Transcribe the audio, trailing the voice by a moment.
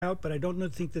out, but I don't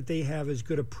think that they have as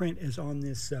good a print as on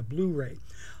this Blu-ray.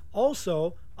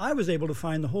 Also, I was able to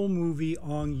find the whole movie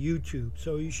on YouTube,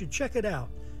 so you should check it out.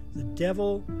 The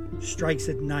Devil Strikes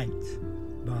at Night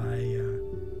by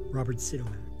Robert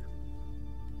Sidomak.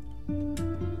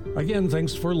 Again,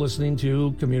 thanks for listening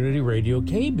to Community Radio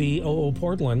KBOO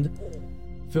Portland.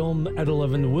 Film at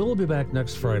 11 will be back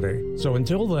next Friday. So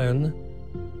until then,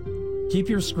 keep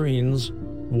your screens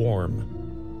warm.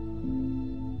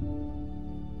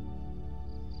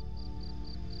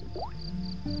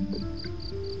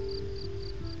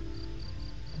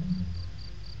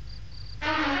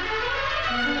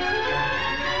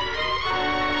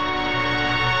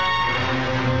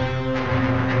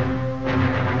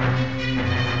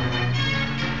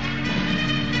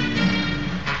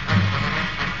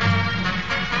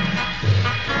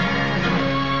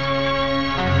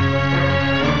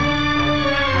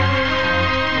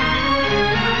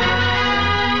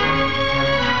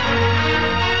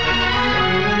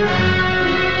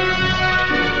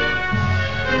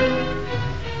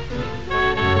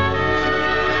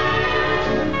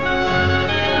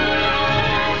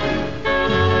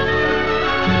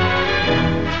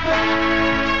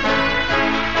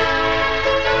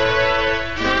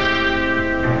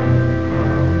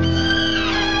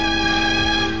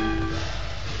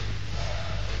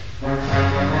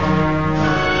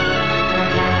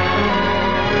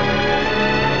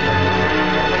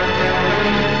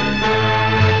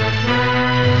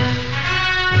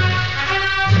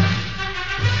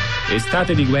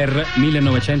 Estate di guerra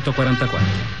 1944.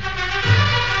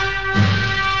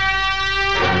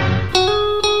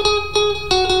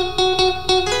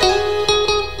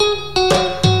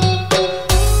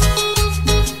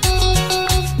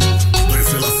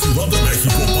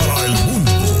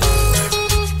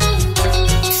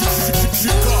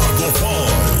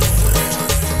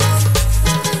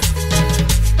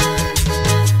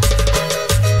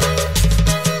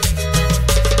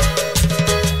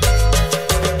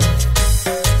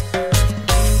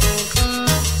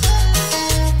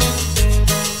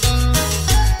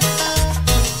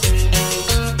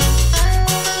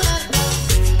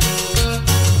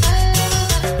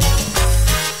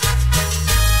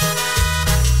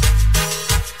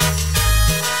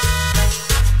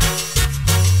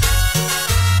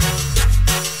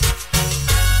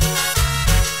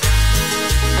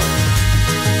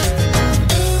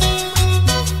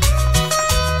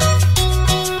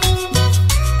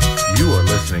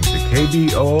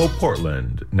 KBOO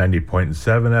Portland, 90.7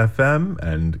 FM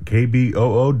and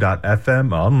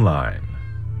KBOO.FM online.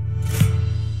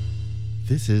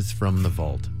 This is From the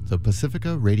Vault, the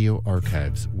Pacifica Radio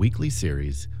Archives weekly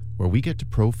series where we get to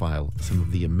profile some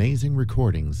of the amazing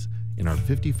recordings in our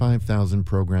 55,000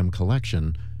 program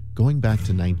collection going back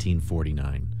to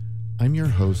 1949. I'm your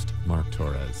host, Mark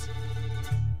Torres.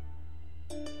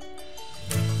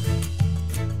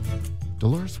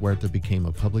 Dolores Huerta became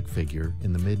a public figure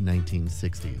in the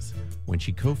mid-1960s when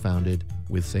she co-founded,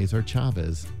 with Cesar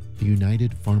Chavez, the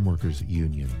United Farm Workers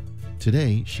Union.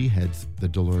 Today, she heads the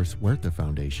Dolores Huerta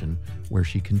Foundation, where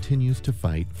she continues to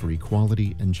fight for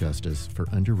equality and justice for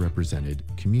underrepresented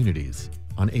communities.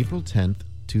 On April 10th,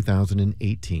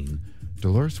 2018,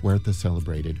 Dolores Huerta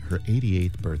celebrated her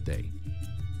 88th birthday.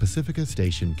 Pacifica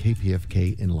station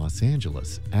KPFK in Los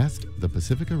Angeles asked the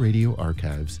Pacifica Radio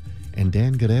Archives and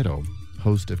Dan Guerrero,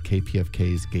 host of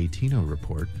KPFK's Gaytino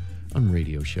Report on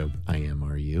radio show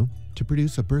IMRU, to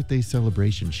produce a birthday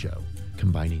celebration show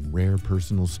combining rare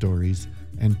personal stories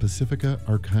and Pacifica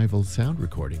archival sound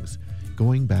recordings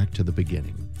going back to the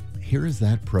beginning. Here is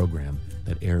that program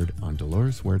that aired on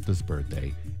Dolores Huerta's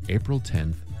birthday, April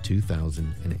 10th,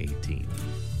 2018.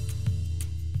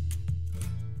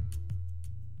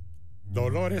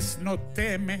 Dolores no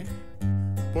teme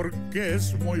porque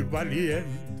es muy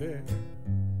valiente.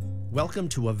 Welcome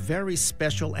to a very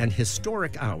special and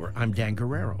historic hour. I'm Dan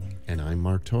Guerrero. And I'm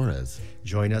Mark Torres.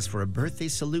 Join us for a birthday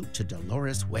salute to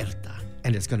Dolores Huerta.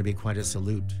 And it's going to be quite a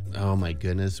salute. Oh my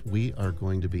goodness. We are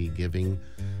going to be giving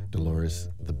Dolores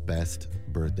the best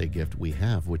birthday gift we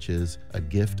have, which is a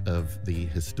gift of the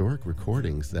historic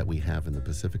recordings that we have in the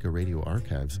Pacifica Radio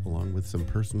Archives, along with some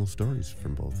personal stories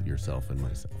from both yourself and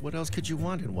myself. What else could you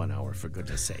want in 1 hour, for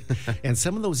goodness sake? And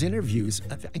some of those interviews,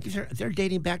 they're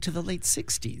dating back to the late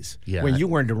 60s. Yeah. When you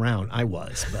weren't around, I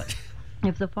was, but...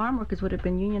 If the farm workers would have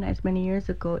been unionized many years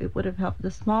ago, it would have helped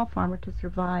the small farmer to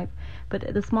survive.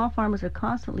 But the small farmers are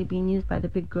constantly being used by the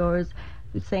big growers,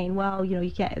 saying, well, you know,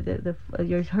 you can't,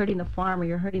 you're hurting the farmer,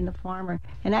 you're hurting the farmer.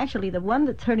 And actually, the one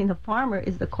that's hurting the farmer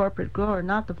is the corporate grower,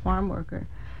 not the farm worker.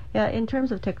 In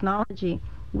terms of technology,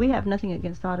 we have nothing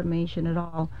against automation at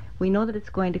all. We know that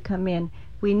it's going to come in.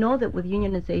 We know that with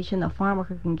unionization, a farm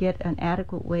worker can get an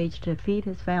adequate wage to feed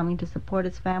his family, to support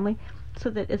his family, so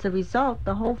that as a result,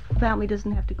 the whole family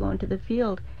doesn't have to go into the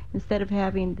field. Instead of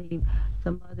having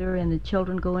the mother and the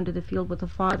children go into the field with the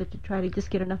father to try to just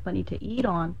get enough money to eat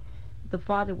on, the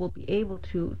father will be able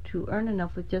to earn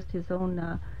enough with just his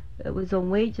own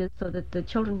wages, so that the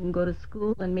children can go to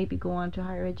school and maybe go on to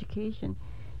higher education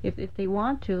if they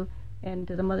want to, and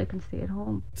the mother can stay at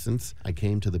home. Since I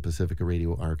came to the Pacifica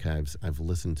Radio Archives, I've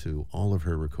listened to all of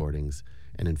her recordings,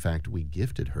 and in fact, we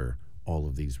gifted her all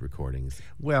of these recordings.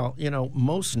 Well, you know,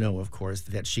 most know, of course,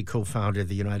 that she co-founded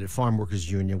the United Farm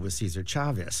Workers Union with Cesar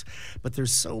Chavez. But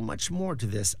there's so much more to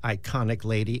this iconic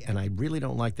lady, and I really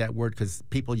don't like that word because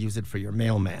people use it for your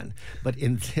mailman. But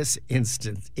in this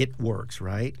instance, it works,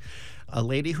 right? A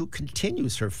lady who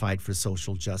continues her fight for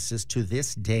social justice to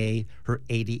this day, her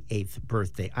 88th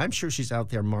birthday. I'm sure she's out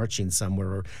there marching somewhere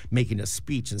or making a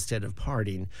speech instead of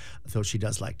partying, though she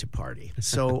does like to party.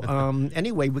 So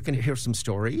anyway, we can hear some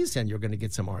stories, and you're going to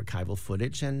get some archival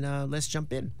footage, and let's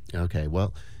jump in. Okay,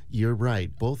 well, you're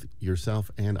right. Both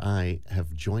yourself and I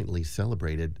have jointly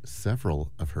celebrated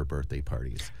several of her birthday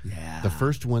parties. Yeah. The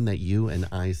first one that you and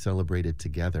I celebrated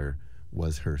together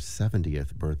was her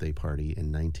 70th birthday party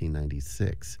in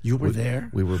 1996. You were there?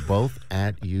 We were both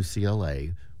at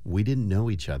UCLA. We didn't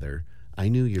know each other. I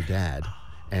knew your dad,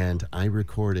 and I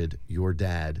recorded your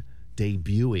dad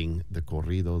debuting the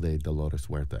Corrido de Dolores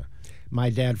Huerta. My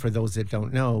dad, for those that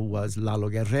don't know, was Lalo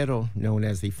Guerrero, known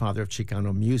as the father of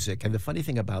Chicano music. And the funny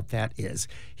thing about that is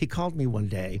he called me one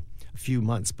day, a few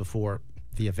months before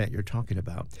the event you're talking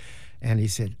about, and he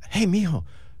said, "Hey, mijo,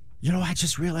 you know, I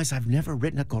just realized I've never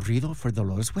written a corrido for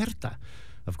Dolores Huerta."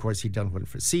 Of course, he'd done one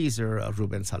for Caesar,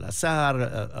 Ruben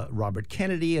Salazar, Robert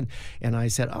Kennedy, and I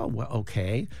said, "Oh, well,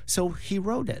 okay." So he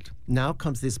wrote it. Now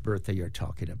comes this birthday you're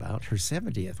talking about, her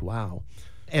 70th, wow.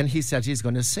 And he said he's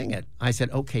going to sing it. I said,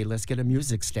 "Okay, let's get a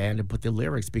music stand and put the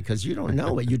lyrics, because you don't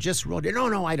know it. You just wrote it."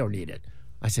 "No, I don't need it."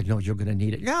 I said, "No, you're going to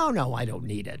need it." No, I don't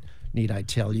need it." Need I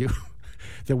tell you?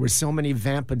 There were so many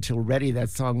Vamp Until Ready, that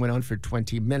song went on for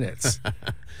 20 minutes.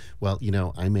 Well, you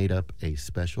know, I made up a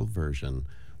special version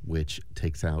which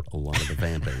takes out a lot of the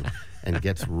vamping and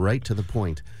gets right to the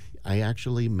point. I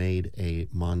actually made a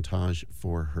montage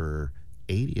for her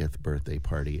 80th birthday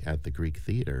party at the Greek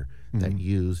Theater that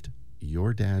used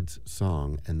your dad's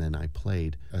song, and then I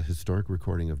played a historic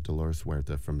recording of Dolores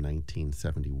Huerta from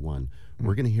 1971.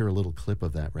 We're going to hear a little clip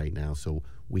of that right now, so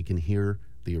we can hear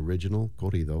the original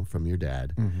corrido from your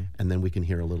dad, and then we can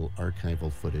hear a little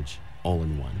archival footage all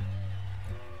in one.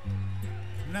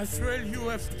 Nació el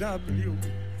UFW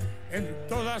en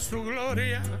toda su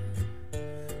gloria,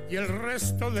 y el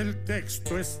resto del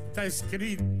texto está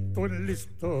escrito en la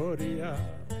historia.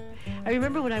 I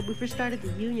remember when we first started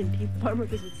the union, farm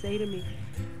workers would say to me,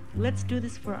 "Let's do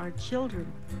this for our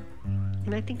children."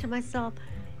 And I think to myself,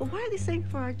 well, why are they saying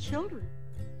for our children?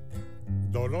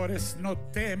 Dolores no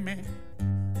teme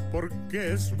porque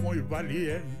es muy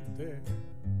valiente.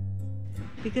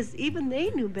 Because even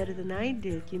they knew better than I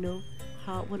did, you know,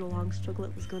 what a long struggle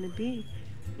it was going to be.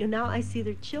 And now I see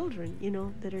their children, you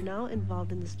know, that are now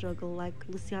involved in the struggle, like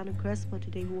Luciano Crespo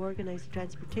today, who organized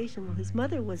transportation. Well, his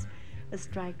mother was a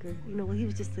striker. You know, well, he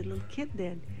was just a little kid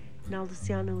then. Now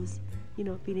Luciano is, you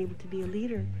know, being able to be a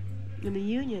leader in the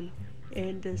union,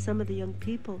 and some of the young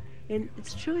people. And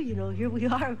it's true, you know, here we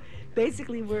are.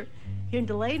 Basically, we're here in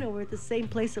Delano. We're at the same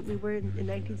place that we were in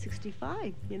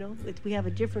 1965, you know. We have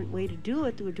a different way to do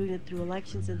it. We're doing it through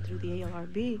elections and through the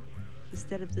ALRB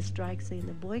instead of the strike, saying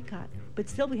the boycott. But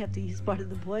still, we have to use part of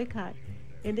the boycott.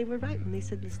 And they were right when they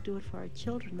said, let's do it for our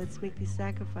children. Let's make these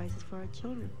sacrifices for our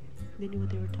children. They knew what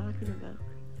they were talking about.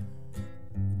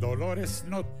 Dolores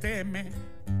no teme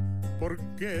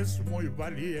porque es muy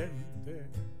valiente.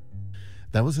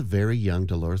 That was a very young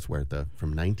Dolores Huerta from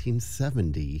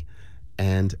 1970,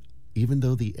 and even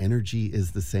though the energy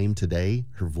is the same today,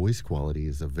 her voice quality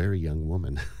is a very young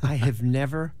woman. I have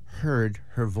never heard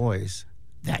her voice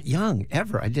that young,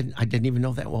 ever. I didn't even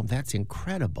know that. Well, that's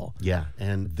incredible. Yeah,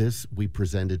 and this we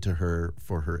presented to her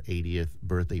for her 80th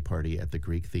birthday party at the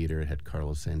Greek Theater. It had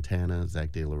Carlos Santana,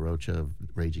 Zach De La Rocha of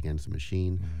Rage Against the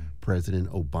Machine. President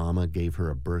Obama gave her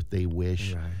a birthday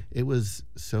wish. Right. It was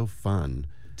so fun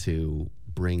to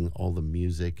bring all the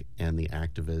music and the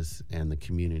activists and the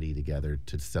community together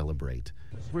to celebrate.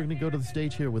 We're going to go to the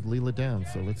stage here with Leela Downs,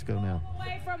 so let's go now.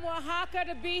 Way from Oaxaca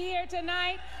to be here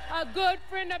tonight, a good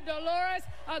friend of Dolores,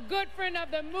 a good friend of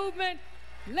the movement.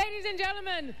 Ladies and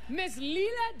gentlemen, Miss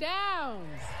Leela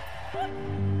Downs.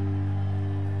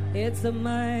 It's a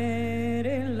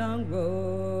mighty long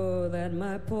road that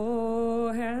my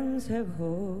poor hands have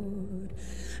hoed.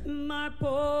 My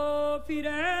poor feet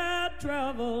had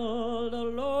traveled a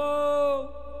long,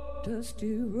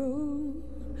 dusty road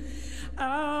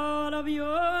out of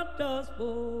your dust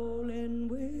bowl,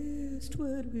 and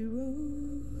westward we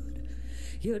rode.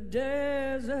 Your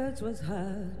deserts was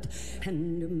hot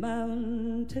and the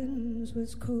mountains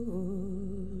was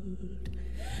cold.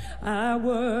 I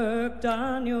worked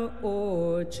on your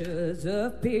orchards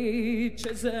of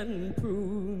peaches and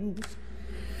prunes,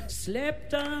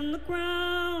 slept on the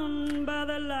ground by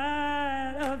the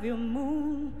light of your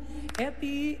moon. At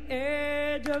the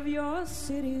edge of your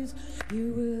cities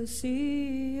you will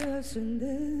see us, and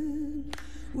then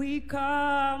we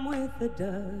come with the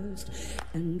dust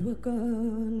and we're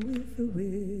gone with the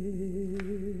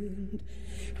wind.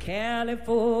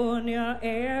 California,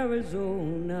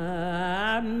 Arizona,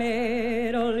 I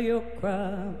made all your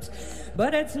crops,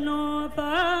 but it's north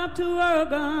up to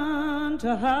Oregon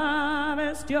to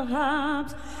harvest your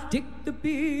hops. Dig the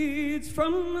beads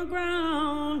from the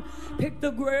ground, pick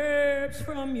the grapes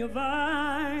from your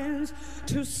vines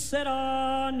to set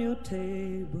on your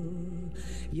table.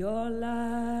 Your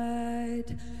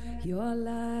light,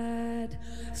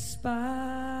 sparkling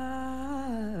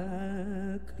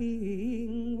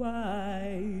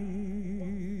wine.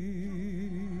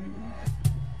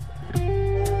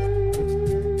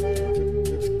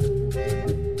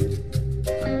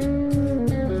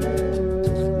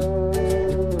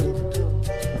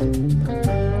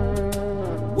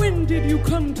 When did you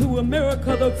come to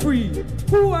America the free?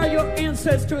 Who are your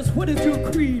ancestors? What is your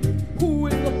creed? Who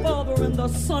is the Father and the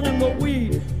Son and the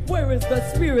we? Where is the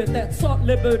spirit that sought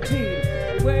liberty?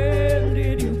 When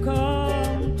did you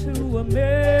come to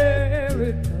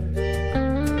America?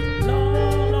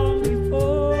 Long, long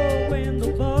before when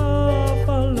the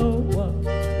buffalo was.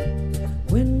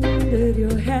 When did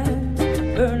your hands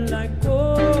burn like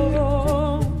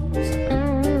coals?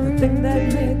 The thing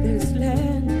that made this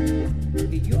land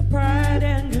be your pride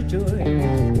and your joy.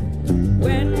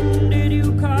 When did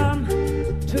you come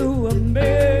to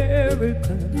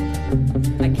America?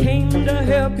 I came to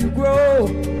help you grow,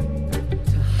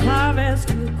 to harvest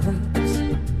your crops,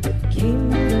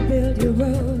 came to build your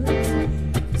roads,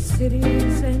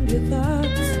 cities and your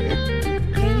thoughts,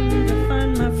 came to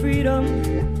find my freedom,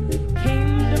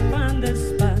 came to find the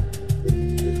spot.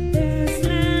 This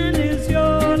land is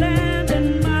your land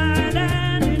and my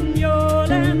land and your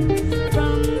land,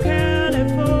 from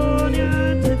California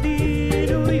to the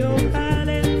New York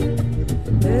Island.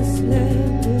 This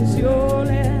land is your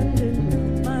land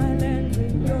and my land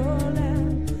and your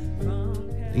land,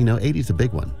 from You know, 80's a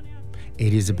big one.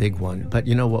 80's a big one. But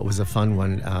you know what was a fun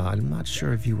one? I'm not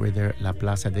sure if you were there, La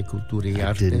Plaza de Cultura y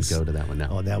Artes. I didn't go to that one, no.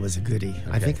 Oh, that was a goodie.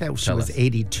 Okay. I think that she Tell was us.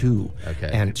 82.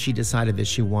 Okay. And she decided that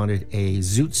she wanted a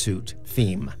zoot suit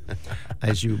theme.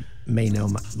 As you may know,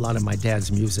 a lot of my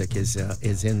dad's music is in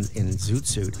zoot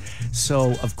suit.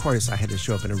 So, of course, I had to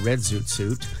show up in a red zoot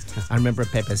suit. I remember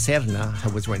Pepe Serna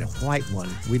was wearing a white one.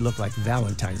 We looked like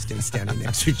Valentine's Day standing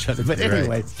next to each other. But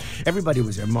anyway, everybody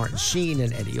was there. Martin Sheen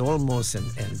and Eddie Olmos and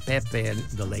Pepe and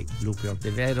the late Lupe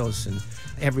Ortiveros, and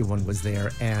everyone was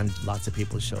there. And lots of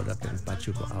people showed up in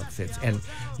Pachuco outfits. And,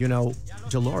 you know,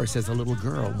 Dolores, as a little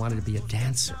girl, wanted to be a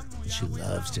dancer. She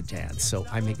loves to dance. So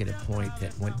I make it a point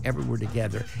that whenever we're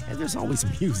together, and there's always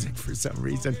music for some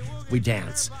reason, we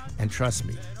dance. And trust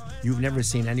me, you've never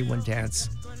seen anyone dance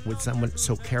with someone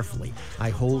so carefully. I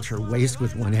hold her waist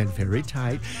with one hand very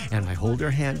tight, and I hold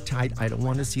her hand tight. I don't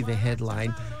want to see the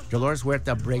headline. Dolores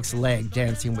Huerta breaks leg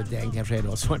dancing with Dan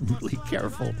Guerrero, so I'm really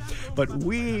careful. But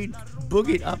we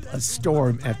boogied up a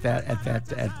storm at that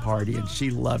party, and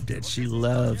she loved it. She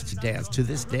loves to dance. To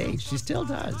this day, she still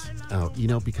does. Oh, you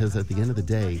know, because at the end of the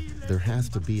day, there has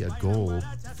to be a goal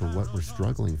for what we're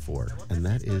struggling for, and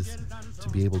that is to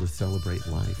be able to celebrate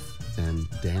life. And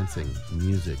dancing,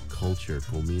 music, culture,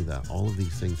 comida, all of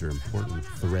these things are important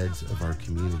threads of our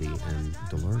community, and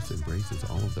Dolores embraces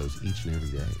all of those each and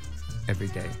every day. Every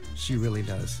day. She really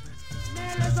does.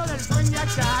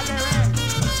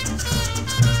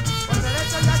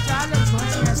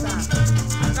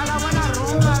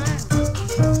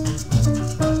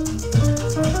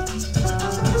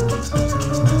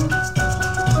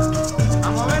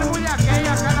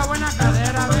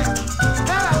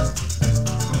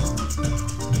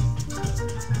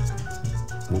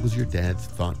 What was your dad's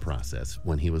thought process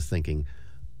when he was thinking,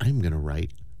 I'm going to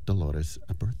write Dolores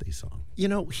a birthday song? You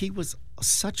know, he was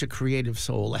such a creative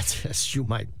soul, as you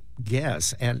might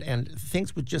guess, and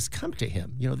things would just come to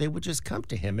him. You know, they would just come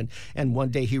to him. And one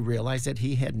day he realized that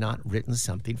he had not written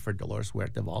something for Dolores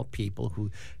Huerta, of all people, who,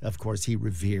 of course, he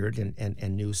revered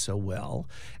and knew so well.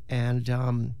 And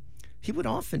he would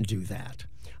often do that.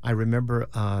 I remember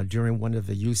during one of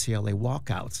the UCLA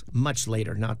walkouts, much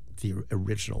later, not the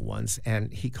original ones,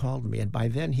 and he called me, and by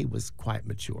then he was quite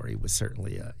mature. He was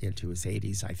certainly into his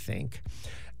 80s, I think,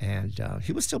 and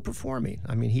he was still performing.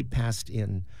 I mean, he passed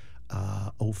in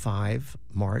 05,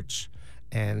 March,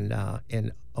 and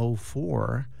in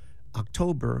 04,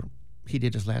 October, he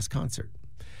did his last concert.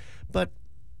 But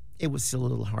it was still a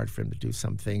little hard for him to do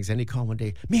some things. And he called one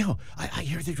day, Mijo, I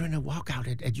hear they're doing a walkout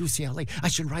at UCLA. I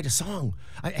should write a song.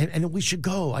 And we should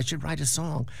go. I should write a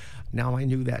song. Now I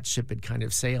knew that ship had kind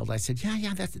of sailed. I said,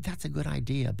 yeah, that's a good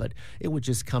idea. But it would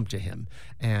just come to him.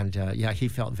 And yeah, he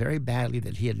felt very badly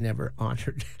that he had never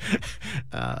honored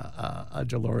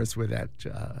Dolores with that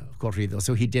corrido.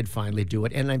 So he did finally do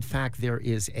it. And in fact, there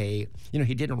is he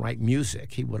didn't write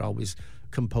music. He would always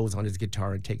compose on his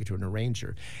guitar and take it to an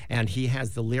arranger. And he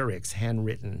has the lyrics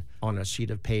handwritten on a sheet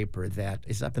of paper that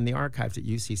is up in the archives at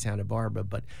UC Santa Barbara,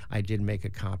 but I did make a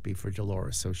copy for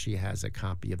Dolores, so she has a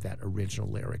copy of that original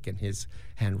lyric in his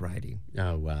handwriting.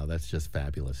 Oh, wow, that's just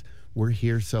fabulous. We're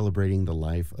here celebrating the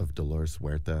life of Dolores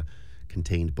Huerta,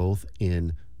 contained both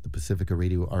in the Pacifica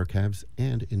Radio Archives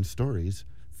and in stories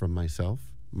from myself,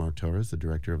 Mark Torres, the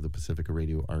director of the Pacifica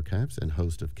Radio Archives and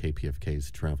host of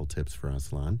KPFK's Travel Tips for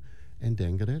Aslan, and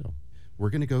Dan Guerrero. We're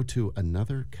going to go to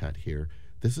another cut here.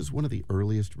 This is one of the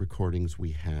earliest recordings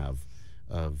we have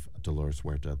of Dolores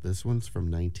Huerta. This one's from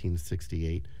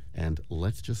 1968, and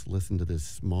let's just listen to this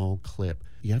small clip.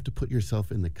 You have to put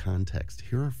yourself in the context.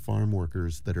 Here are farm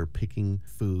workers that are picking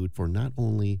food for not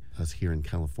only us here in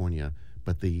California,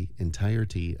 but the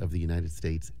entirety of the United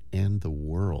States and the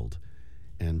world.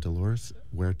 And Dolores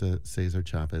Huerta, Cesar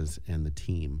Chavez, and the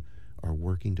team are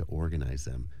working to organize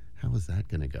them. How is that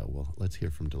going to go? Well, let's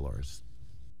hear from Dolores.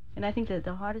 And I think that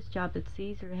the hardest job that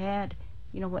Cesar had,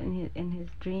 what in his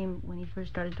dream when he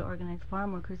first started to organize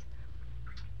farm workers,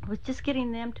 was just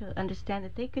getting them to understand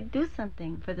that they could do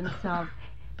something for themselves.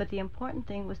 But the important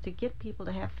thing was to get people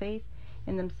to have faith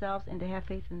in themselves and to have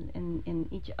faith in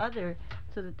each other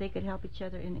so that they could help each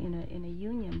other in a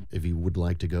union. If you would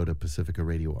like to go to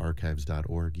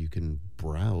pacificaradioarchives.org, you can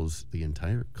browse the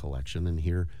entire collection and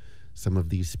hear some of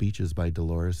these speeches by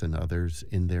Dolores and others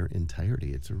in their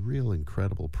entirety. It's a real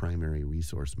incredible primary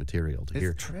resource material to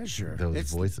hear treasure. Those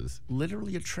voices.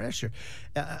 Literally a treasure.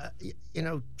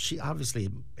 She obviously,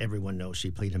 everyone knows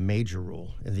she played a major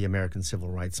role in the American Civil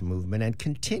Rights Movement and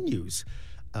continues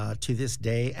to this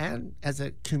day, and as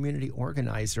a community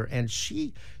organizer, and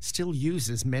she still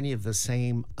uses many of the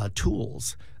same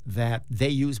tools that they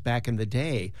used back in the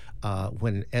day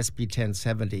when SB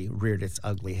 1070 reared its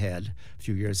ugly head a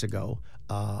few years ago.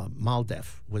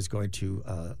 MALDEF was going to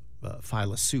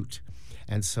file a suit,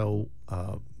 and so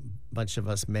a bunch of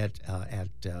us met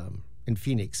in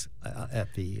Phoenix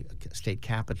at the state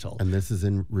capitol. And this is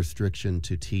in restriction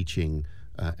to teaching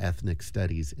ethnic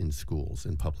studies in schools,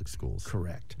 in public schools.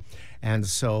 Correct. And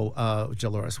so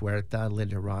Dolores Huerta,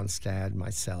 Linda Ronstadt,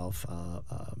 myself,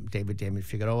 David Damien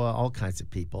Figueroa, all kinds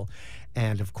of people,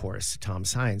 and of course Tom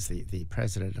Sines, the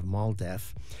president of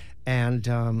MALDEF. And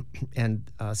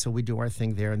so we do our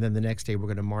thing there, and then the next day we're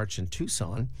going to march in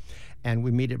Tucson, and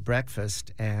we meet at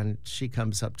breakfast, and she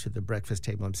comes up to the breakfast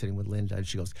table. I'm sitting with Linda, and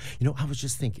she goes, I was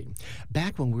just thinking,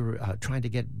 back when we were trying to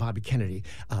get Bobby Kennedy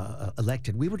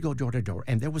elected, we would go door to door,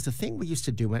 and there was a thing we used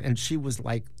to do, and she was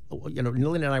like,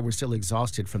 Linda and I were still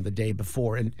exhausted from the day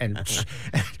before, and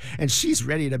she's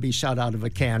ready to be shot out of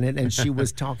a cannon, and she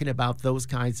was talking about those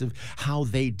kinds of how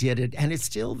they did it, and it's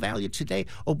still valued today.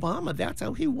 Obama, that's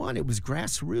how he won. It was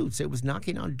grassroots. It was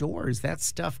knocking on doors. That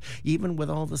stuff, even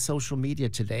with all the social media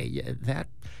today, that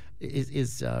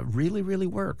is really, really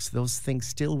works. Those things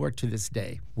still work to this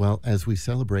day. Well, as we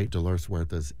celebrate Dolores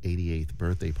Huerta's 88th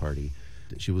birthday party,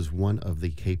 she was one of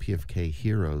the KPFK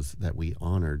heroes that we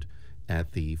honored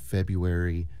at the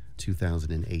February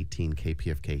 2018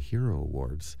 KPFK Hero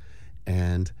Awards.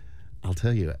 And I'll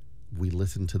tell you, we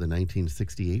listened to the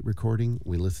 1968 recording.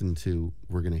 We're going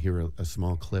to hear a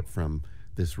small clip from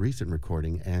this recent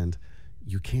recording, and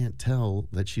you can't tell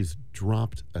that she's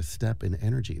dropped a step in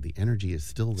energy. The energy is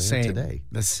still there today.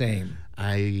 The same.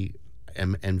 I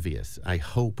am envious. I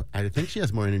think she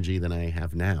has more energy than I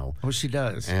have now. Oh, she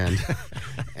does. And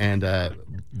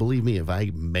believe me, if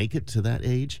I make it to that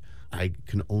age, I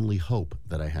can only hope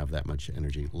that I have that much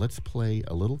energy. Let's play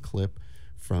a little clip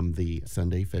from the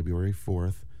Sunday, February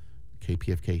 4th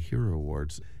KPFK Hero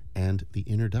Awards and the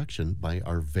introduction by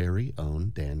our very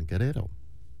own Dan Guerrero.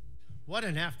 What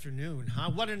an afternoon,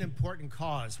 huh? What an important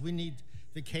cause. We need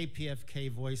the KPFK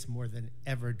voice more than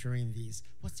ever during these,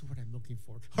 what's the word I'm looking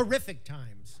for? Horrific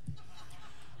times.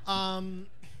 I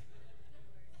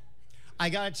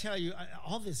got to tell you,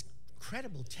 all this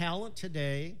incredible talent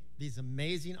today, these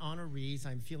amazing honorees.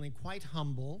 I'm feeling quite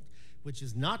humbled, which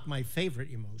is not my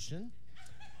favorite emotion.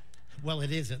 Well,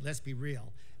 it isn't, let's be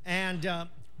real. And,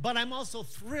 but I'm also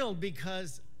thrilled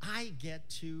because I get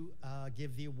to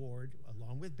give the award,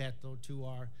 along with Beto, to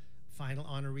our final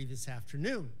honoree this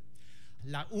afternoon.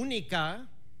 La única,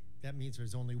 that means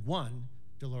there's only one,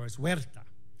 Dolores Huerta.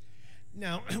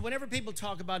 Now, whenever people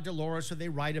talk about Dolores or they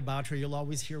write about her, you'll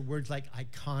always hear words like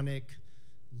iconic,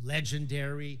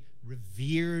 legendary,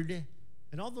 revered,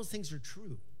 and all those things are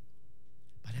true.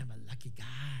 But I'm a lucky guy.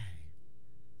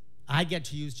 I get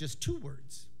to use just two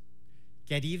words: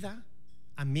 querida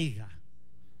amiga,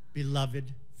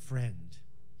 beloved friend.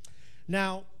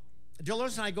 Now,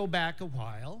 Dolores and I go back a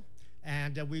while,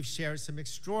 and we've shared some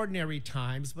extraordinary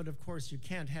times, but of course you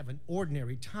can't have an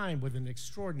ordinary time with an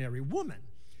extraordinary woman.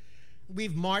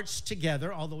 We've marched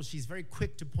together, although she's very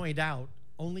quick to point out,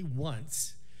 only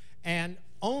once, and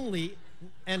only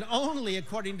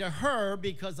according to her,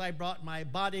 because I brought my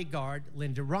bodyguard,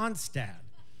 Linda Ronstadt.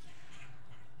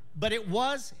 But it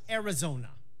was Arizona.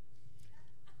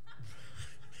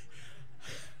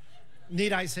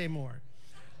 Need I say more?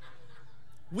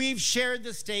 We've shared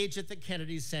the stage at the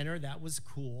Kennedy Center. That was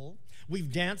cool.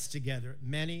 We've danced together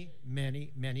many,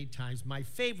 many, many times. My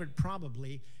favorite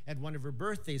probably at one of her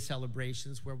birthday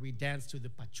celebrations where we danced to the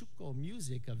Pachuco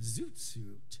music of Zoot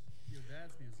Suit. Your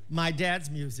dad's music. My dad's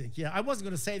music, yeah. I wasn't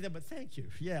going to say that, but thank you.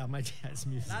 Yeah, my dad's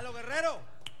music. Lalo Guerrero.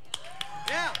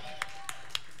 Yeah.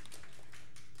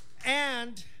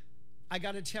 And I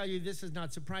got to tell you, this is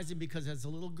not surprising because as a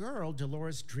little girl,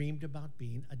 Dolores dreamed about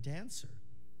being a dancer.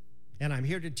 And I'm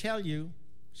here to tell you,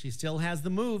 she still has the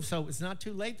move, so it's not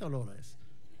too late, Dolores.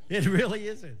 It really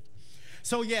isn't.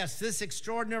 So yes, this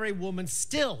extraordinary woman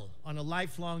still on a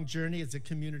lifelong journey as a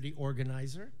community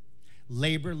organizer,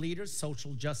 labor leader,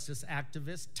 social justice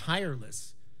activist,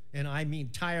 tireless, and I mean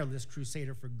tireless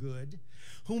crusader for good,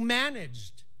 who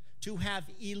managed to have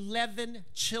 11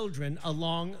 children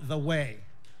along the way.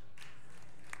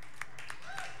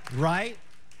 Right?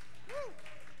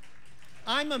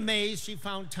 I'm amazed she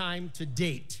found time to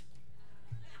date.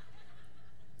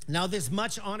 Now, this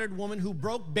much honored woman who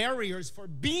broke barriers for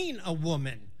being a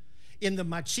woman in the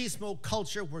machismo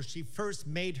culture where she first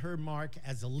made her mark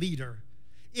as a leader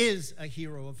is a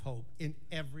hero of hope in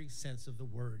every sense of the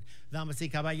word. Damas y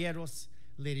caballeros,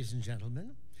 ladies and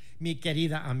gentlemen, mi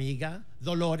querida amiga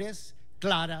Dolores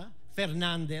Clara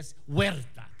Fernández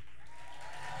Huerta.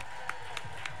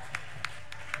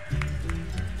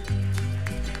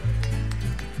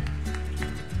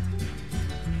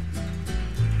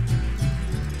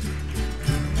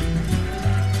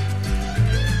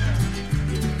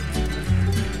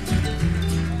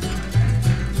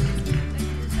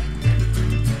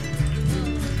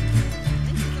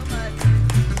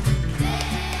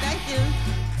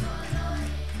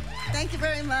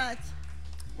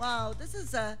 Wow, this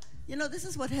is, this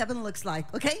is what heaven looks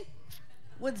like, okay?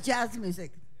 With jazz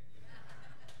music.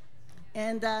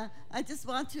 And I just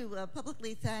want to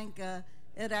publicly thank Ed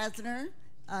Asner.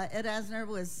 Ed Asner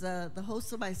was the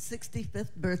host of my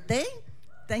 65th birthday.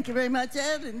 Thank you very much,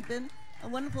 Ed, and been a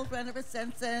wonderful friend ever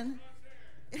since then.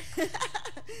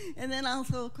 And then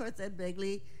also, of course, Ed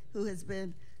Begley, who has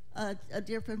been a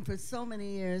dear friend for so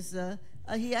many years.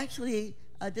 He actually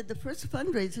did the first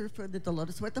fundraiser for the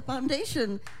Dolores Huerta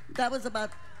Foundation. That was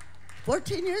about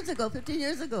 15 years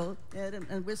ago,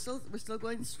 and we're still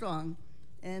going strong.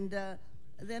 And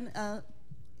then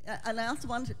I also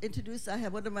want to introduce, I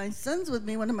have one of my sons with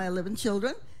me, one of my 11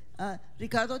 children,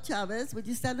 Ricardo Chavez. Would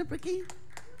you stand up, Ricky?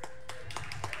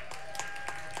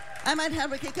 I might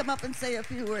have Ricky come up and say a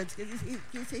few words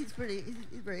because he's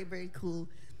very, very cool.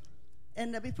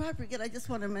 And before I forget, I just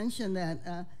want to mention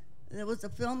that there was a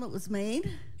film that was made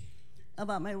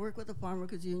about my work with the Farm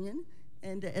Workers Union,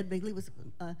 and Ed Begley was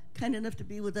kind enough to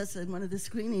be with us in one of the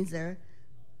screenings there.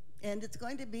 And it's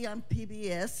going to be on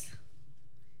PBS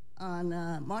on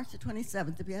March the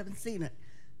 27th, if you haven't seen it.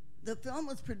 The film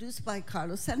was produced by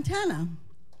Carlos Santana.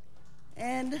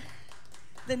 And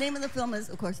the name of the film is,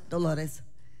 of course, Dolores.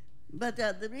 But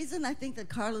the reason I think that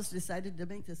Carlos decided to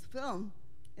make this film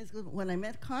is when I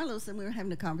met Carlos and we were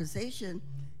having a conversation,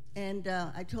 and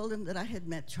I told him that I had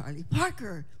met Charlie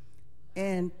Parker,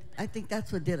 and I think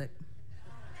that's what did it.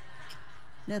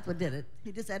 That's what did it.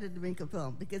 He decided to make a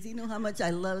film because he knew how much I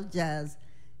love jazz.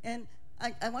 And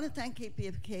I want to thank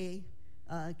KPFK,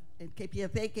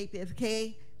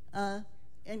 KPFK,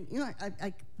 and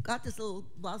I got this little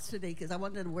blouse today because I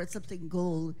wanted to wear something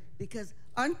gold, because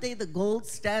aren't they the gold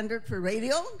standard for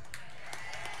radio?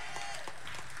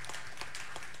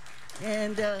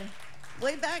 And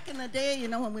way back in the day,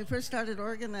 when we first started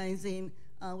organizing,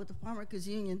 with the Farm Workers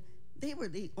Union, they were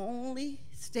the only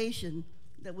station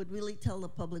that would really tell the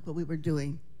public what we were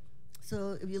doing.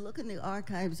 So if you look in the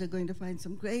archives, you're going to find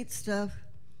some great stuff.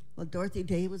 Well, Dorothy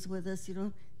Day was with us, you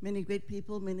know, many great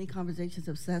people, many conversations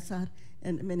of Cesar,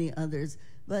 and many others.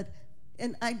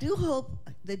 And I do hope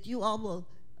that you all will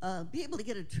be able to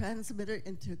get a transmitter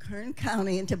into Kern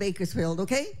County, into Bakersfield,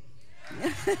 okay?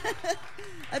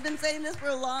 I've been saying this for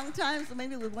a long time, so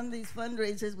maybe with one of these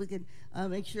fundraisers we can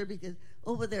make sure, because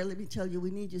over there, let me tell you,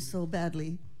 we need you so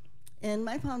badly. And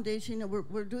my foundation, you know,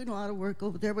 we're doing a lot of work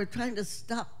over there. We're trying to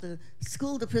stop the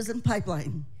school-to-prison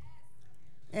pipeline.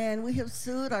 And we have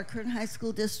sued our Kern High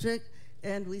School district,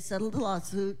 and we settled the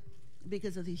lawsuit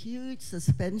because of the huge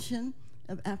suspension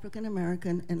of African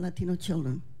American and Latino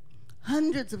children,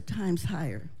 hundreds of times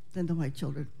higher than the white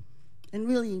children. And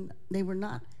really, they were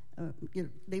not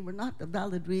the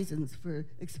valid reasons for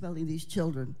expelling these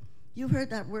children. You've heard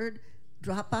that word,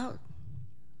 dropout?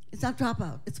 It's not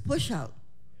dropout, it's push out.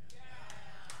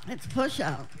 It's push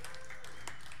out.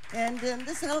 And in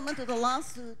this element of the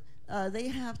lawsuit, they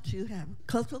have to have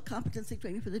cultural competency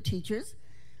training for the teachers,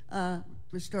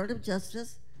 restorative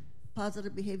justice,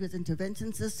 positive behaviors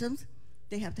intervention systems.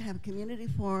 They have to have community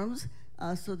forums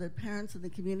so that parents in the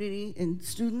community and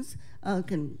students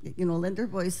can, you know, lend their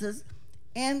voices.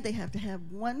 And they have to have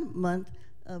 1 month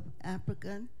of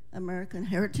African American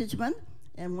Heritage Month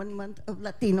and 1 month of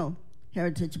Latino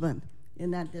Heritage Month in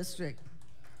that district.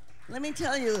 Let me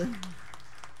tell you,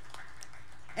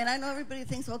 and I know everybody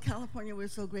thinks, oh, California, we're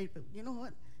so great, but you know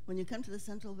what? When you come to the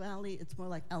Central Valley, it's more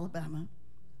like Alabama.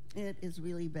 It is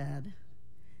really bad.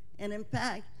 And in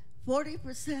fact,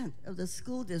 40% of the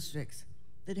school districts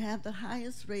that have the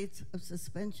highest rates of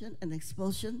suspension and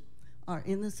expulsion are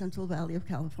in the Central Valley of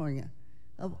California.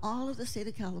 Of all of the state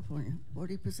of California,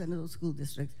 40% of those school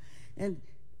districts. And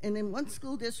in one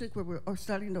school district where we're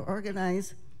starting to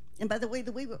organize, and by the way,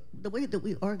 the way that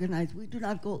we organize, we do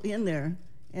not go in there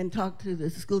and talk to the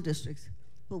school districts.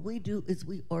 What we do is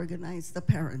we organize the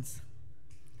parents.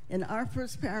 In our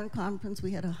first parent conference,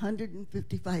 we had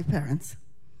 155 parents.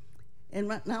 And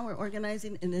right now we're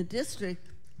organizing in a district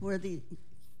where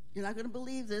you're not gonna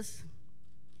believe this,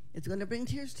 it's gonna bring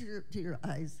tears to your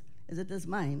eyes, as it does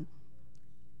mine.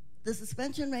 The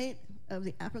suspension rate of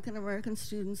the African American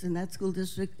students in that school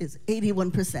district is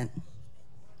 81%.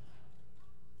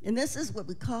 And this is what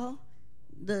we call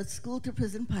the school to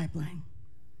prison pipeline.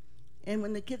 And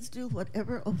when the kids do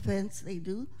whatever offense they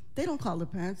do, they don't call the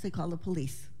parents, they call the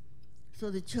police. So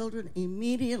the children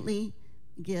immediately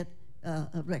get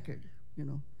a record, you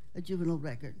know, a juvenile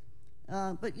record.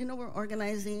 But you know, we're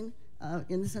organizing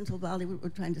in the Central Valley, we're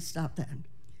trying to stop that.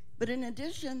 But in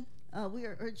addition, we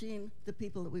are urging the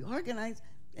people that we organize,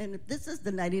 and this is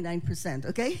the 99%,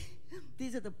 okay?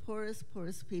 These are the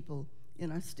poorest people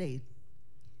in our state.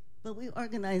 But we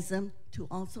organize them to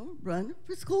also run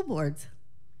for school boards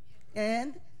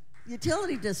and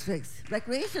utility districts,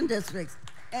 recreation districts,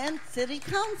 and city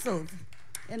councils.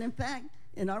 And in fact,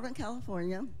 in Auburn,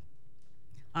 California,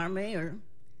 our mayor,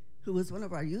 who was one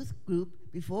of our youth group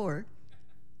before,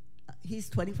 he's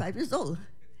 25 years old,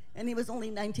 and he was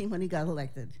only 19 when he got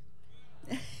elected.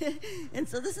 And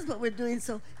so this is what we're doing.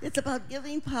 So it's about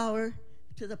giving power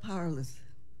to the powerless,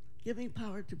 giving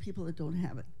power to people that don't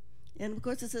have it. And of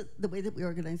course, this is the way that we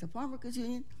organize the Farm Workers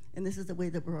Union, and this is the way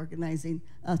that we're organizing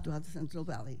throughout the Central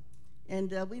Valley.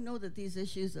 And we know that these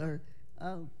issues are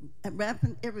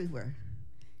rampant everywhere.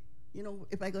 You know,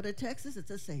 if I go to Texas, it's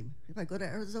the same. If I go to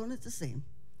Arizona, it's the same.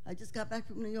 I just got back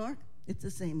from New York, it's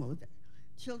the same over there.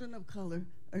 Children of color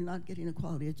are not getting a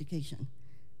quality education.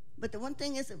 But the one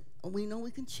thing is that we know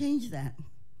we can change that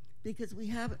because we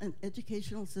have an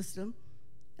educational system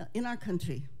in our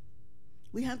country.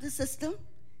 We have the system,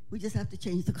 we just have to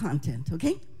change the content,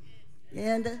 okay?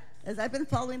 And as I've been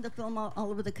following the film all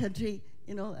over the country,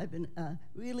 you know, I've been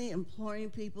really imploring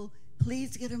people,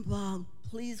 please get involved,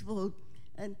 please vote.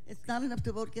 And it's not enough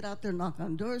to vote, get out there, knock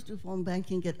on doors, do phone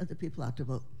banking, get other people out to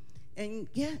vote. And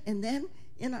yeah, and then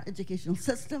in our educational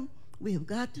system, we have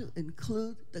got to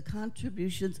include the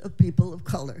contributions of people of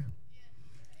color.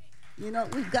 You know,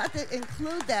 we've got to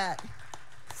include that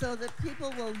so that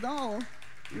people will know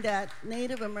that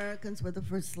Native Americans were the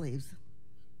first slaves,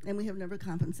 and we have never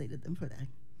compensated them for that.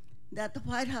 That the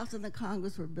White House and the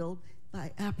Congress were built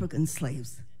by African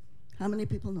slaves. How many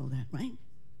people know that, right?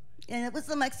 And it was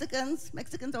the Mexicans.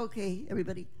 Mexicans, okay,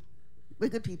 everybody. We're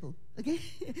good people, okay?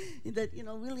 That, you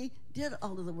know, really did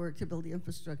all of the work to build the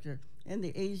infrastructure. And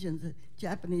the Asians, the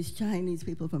Japanese, Chinese,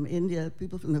 people from India,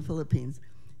 people from the Philippines.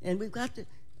 And we've got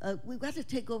to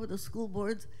take over the school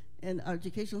boards and our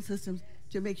educational systems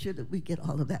to make sure that we get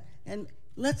all of that. And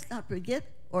let's not forget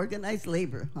organized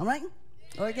labor, all right?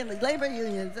 Organized labor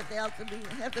unions, that they have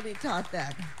to be taught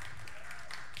that.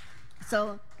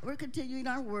 So we're continuing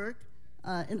our work,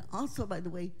 and also, by the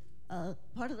way,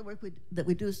 part of the work that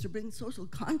we do is to bring social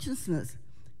consciousness,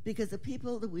 because the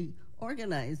people that we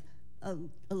organize, a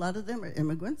lot of them are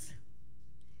immigrants,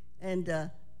 and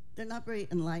they're not very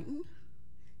enlightened,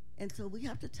 and so we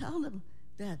have to tell them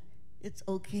that it's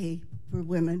okay for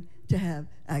women to have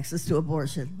access to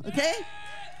abortion, okay?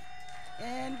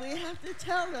 And we have to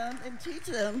tell them and teach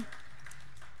them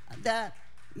that,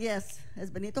 yes,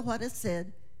 as Benito Juarez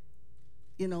said,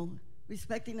 you know,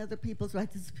 respecting other people's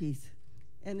rights is peace.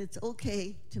 And it's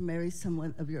okay to marry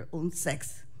someone of your own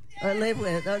sex, or live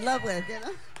with, or love with, you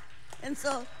know? And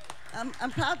so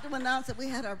I'm proud to announce that we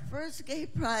had our first Gay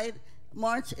Pride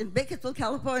March in Bakersfield,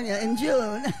 California in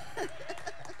June.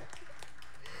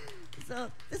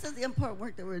 So this is the important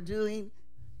work that we're doing.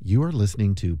 You are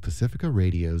listening to Pacifica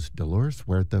Radio's Dolores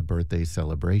Huerta birthday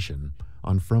celebration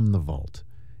on From the Vault.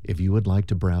 If you would like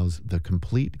to browse the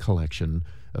complete collection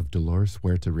of Dolores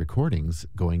Huerta recordings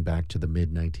going back to the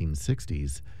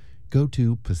mid-1960s, go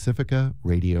to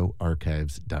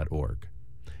pacificaradioarchives.org.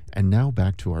 And now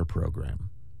back to our program.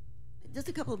 Just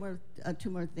a couple more, two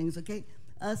more things, okay?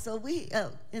 So we,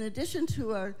 in addition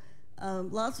to our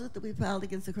lawsuit that we filed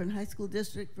against the Kern High School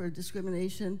District for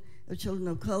discrimination of children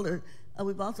of color,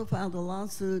 we've also filed a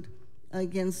lawsuit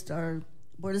against our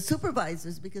Board of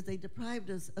Supervisors because they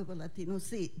deprived us of a Latino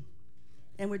seat.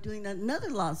 And we're doing another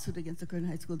lawsuit against the Kern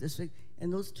High School District,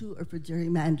 and those two are for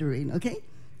gerrymandering, okay?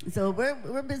 So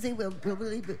we're busy, we're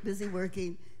really busy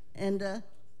working. And I'm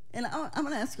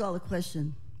gonna ask you all a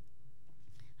question.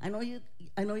 I know you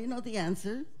know the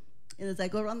answer, and as I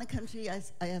go around the country, I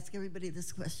ask everybody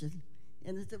this question.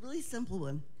 And it's a really simple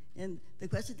one. And the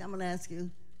question I'm gonna ask you,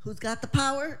 who's got the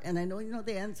power? And I know you know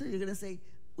the answer. You're gonna say,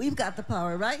 we've got the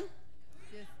power, right?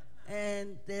 Yes.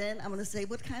 And then I'm gonna say,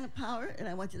 what kind of power? And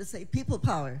I want you to say, people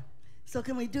power. So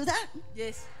can we do that?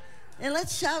 Yes. And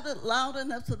let's shout it loud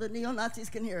enough so the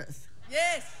neo-Nazis can hear us.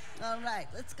 Yes. All right,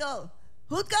 let's go.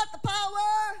 Who's got the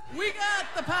power? We got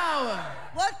the power.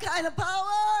 What kind of power?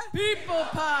 People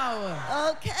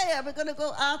power. Okay, and we're going to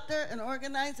go out there and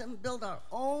organize and build our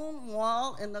own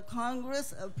wall in the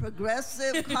Congress of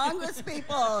Progressive Congress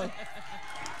people.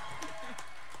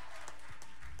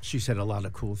 She said a lot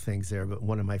of cool things there, but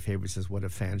one of my favorites is what a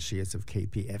fan she is of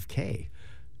KPFK.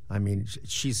 I mean,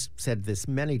 she's said this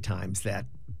many times that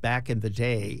back in the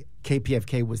day,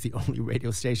 KPFK was the only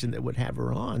radio station that would have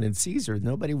her on in Caesar.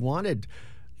 Nobody wanted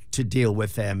to deal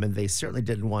with them, and they certainly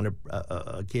didn't want to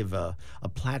give a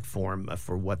platform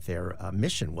for what their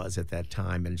mission was at that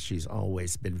time. And she's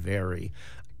always been very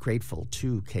grateful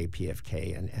to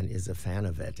KPFK and is a fan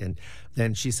of it. And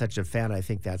then she's such a fan, I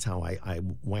think that's how I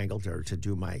wangled her to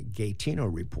do my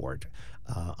Gaytino report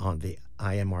on the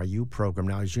IMRU program.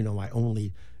 Now, as you know, I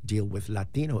only deal with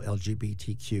Latino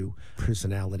LGBTQ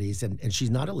personalities, and she's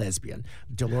not a lesbian.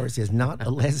 Dolores is not a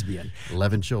lesbian.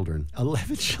 11 children.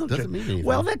 11 children. Doesn't mean anything.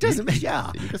 Well, that doesn't mean,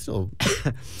 yeah. You can still...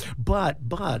 But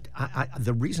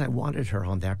the reason I wanted her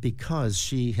on that, because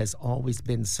she has always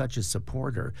been such a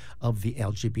supporter of the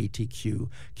LGBTQ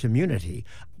community.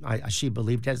 She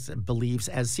believes,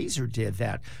 as Caesar did,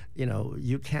 that, you know,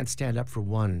 you can't stand up for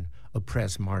one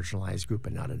oppressed, marginalized group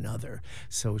and not another.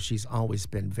 So she's always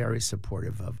been very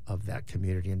supportive of that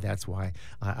community, and that's why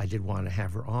I did want to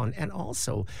have her on. And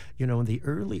also, you know, in the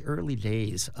early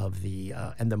days of the,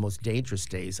 and the most dangerous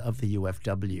days of the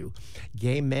UFW,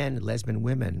 gay men and lesbian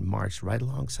women marched right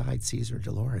alongside Caesar and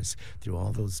Dolores through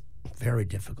all those very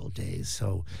difficult days.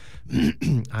 So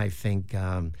I think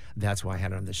that's why I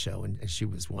had her on the show, and she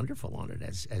was wonderful on it,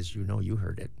 as you know, you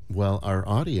heard it. Well, our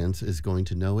audience is going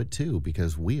to know it too,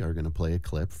 because we are going to play a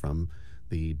clip from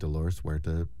the Dolores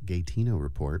Huerta Gaytino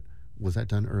report. Was that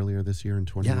done earlier this year in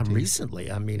 2018? Yeah,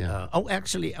 recently. I mean,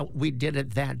 actually, we did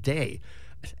it that day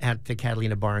at the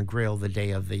Catalina Bar and Grill, the day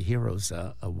of the Heroes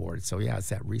Award. So yeah, it's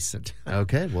that recent.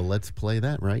 Okay, well, let's play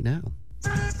that right now.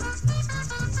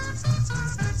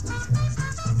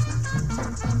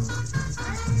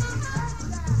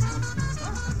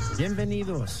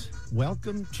 Bienvenidos.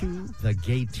 Welcome to the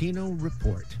Gaytino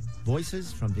Report.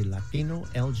 Voices from the Latino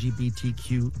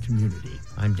LGBTQ community.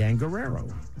 I'm Dan Guerrero,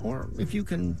 or if you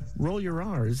can roll your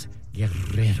R's,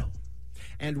 Guerrero.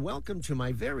 And welcome to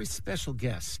my very special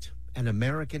guest, an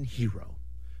American hero,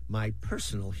 my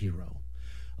personal hero,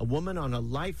 a woman on a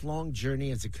lifelong journey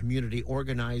as a community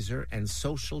organizer and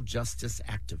social justice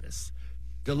activist.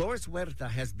 Dolores Huerta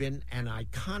has been an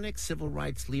iconic civil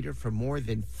rights leader for more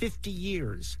than 50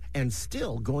 years and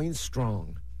still going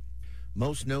strong.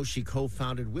 Most know she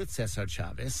co-founded with Cesar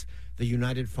Chavez the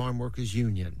United Farm Workers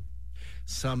Union.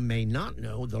 Some may not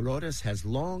know Dolores has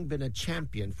long been a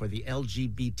champion for the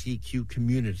LGBTQ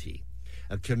community,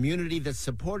 a community that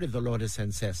supported Dolores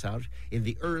and Cesar in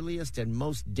the earliest and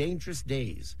most dangerous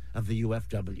days of the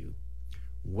UFW.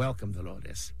 Welcome,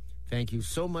 Dolores. Thank you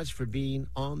so much for being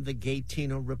on the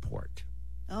Gaytino Report.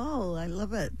 Oh, I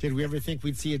love it. Did we ever think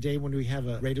we'd see a day when we have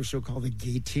a radio show called the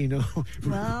Gaytino?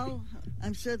 Well,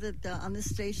 I'm sure that on this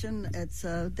station, it's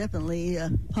definitely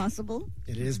possible.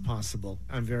 It is possible.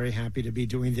 I'm very happy to be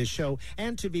doing this show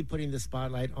and to be putting the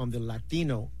spotlight on the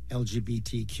Latino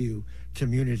LGBTQ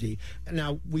community.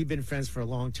 Now, we've been friends for a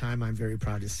long time, I'm very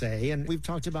proud to say, and we've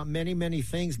talked about many, many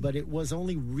things, but it was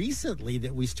only recently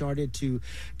that we started to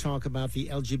talk about the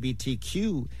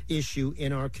LGBTQ issue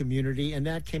in our community, and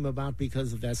that came about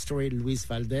because of that story Luis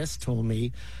Valdez told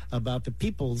me about the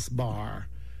People's Bar.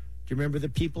 Do you remember the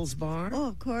People's Bar? Oh,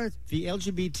 of course. The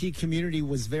LGBT community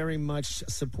was very much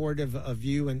supportive of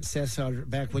you and Cesar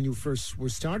back when you first were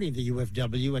starting the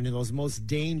UFW, and in those most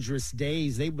dangerous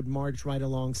days, they would march right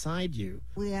alongside you.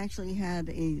 We actually had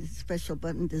a special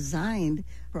button designed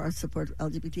for our support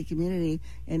LGBT community,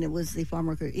 and it was the Farm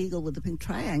Worker Eagle with the pink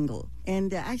triangle.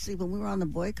 And actually, when we were on the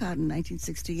boycott in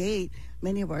 1968,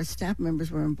 many of our staff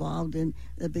members were involved in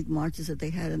the big marches that they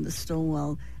had in the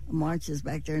Stonewall marches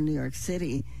back there in New York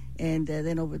City. And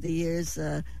then over the years,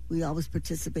 we always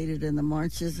participated in the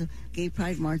marches, gay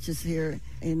pride marches here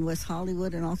in West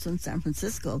Hollywood and also in San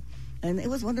Francisco. And it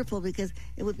was wonderful because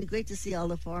it would be great to see all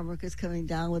the farm workers coming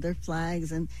down with their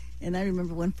flags. And I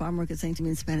remember one farm worker saying to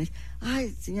me in Spanish,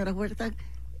 "Ay, Señora Huerta,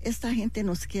 esta gente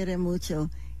nos quiere mucho."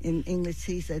 In English,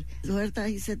 he said, "Huerta,"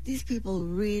 he said, "these people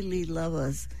really love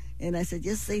us." And I said,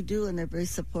 "Yes, they do, and they're very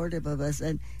supportive of us."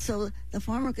 And so the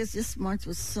farm workers just marched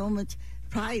with so much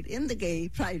pride in the Gay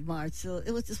Pride March. So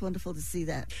it was just wonderful to see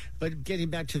that. But getting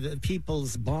back to the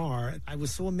People's Bar, I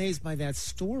was so amazed by that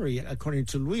story. According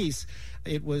to Luis,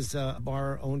 it was a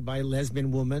bar owned by a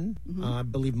lesbian woman, I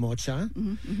believe Mocha.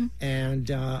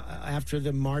 And after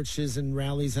the marches and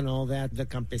rallies and all that, the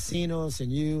campesinos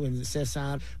and you and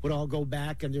Cesar would all go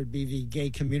back, and there'd be the gay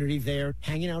community there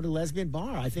hanging out at a lesbian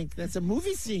bar. I think that's a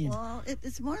movie scene. Well,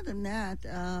 it's more than that.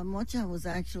 Mocha was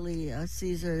actually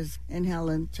Cesar's and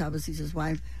Helen Chavez, Cesar's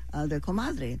wife, their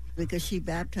comadre, because she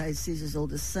baptized Cesar's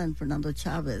oldest son, Fernando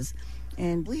Chavez.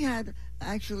 And we had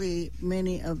actually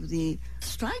many of the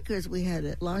strikers. We had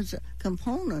a large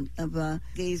component of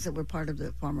gays that were part of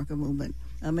the farm worker movement.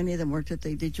 Many of them worked at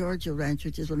the DeGiorgio Ranch,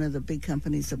 which is one of the big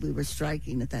companies that we were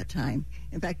striking at that time.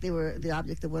 In fact, they were the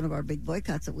object of one of our big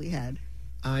boycotts that we had.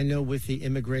 I know with the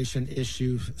immigration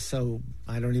issue, so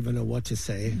I don't even know what to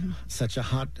say. Such a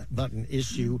hot button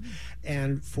issue.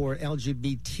 And for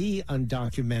LGBT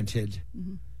undocumented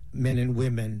men and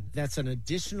women, that's an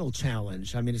additional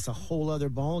challenge. I mean, it's a whole other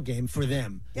ball game for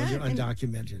them when they're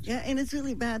undocumented. Yeah, and it's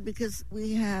really bad because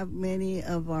we have many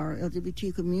of our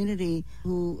LGBT community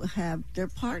who have their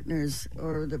partners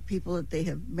or the people that they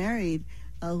have married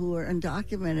who are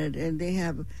undocumented, and they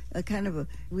have a kind of a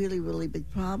really, really big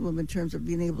problem in terms of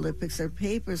being able to fix their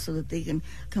papers so that they can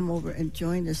come over and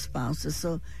join their spouses.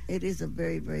 So it is a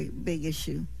very, very big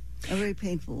issue, a very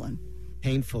painful one.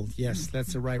 Painful, yes,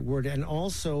 that's the right word. And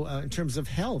also in terms of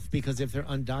health, because if they're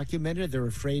undocumented, they're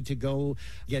afraid to go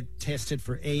get tested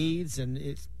for AIDS, and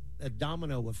it's a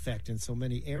domino effect in so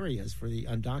many areas for the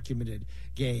undocumented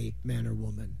gay man or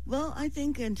woman. Well, I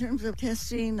think in terms of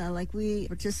testing, like we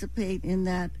participate in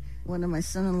that. One of my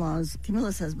son-in-laws,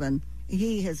 Camilla's husband,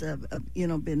 he has,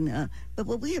 been. But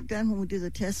what we have done when we do the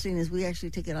testing is we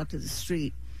actually take it out to the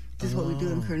street. This is what we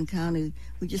do in Kern County.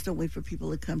 We just don't wait for people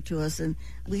to come to us. And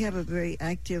we have a very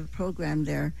active program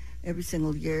there every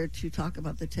single year to talk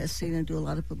about the testing and do a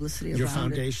lot of publicity around it. Your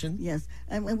foundation? Yes.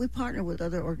 And we partner with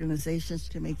other organizations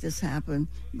to make this happen.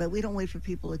 But we don't wait for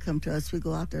people to come to us. We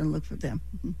go out there and look for them.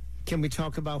 Can we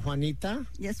talk about Juanita?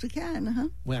 Yes, we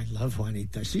can. Well, I love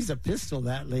Juanita. She's a pistol,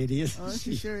 that lady, isn't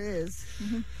she? She sure is.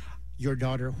 Your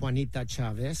daughter, Juanita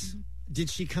Chavez. Did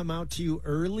she come out to you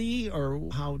early, or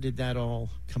how did that all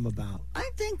come about? I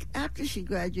think after she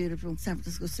graduated from San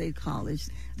Francisco State College,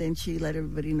 then she let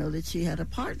everybody know that she had a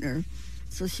partner.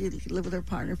 So she lived with her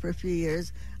partner for a few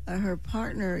years. Her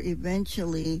partner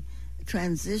eventually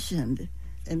transitioned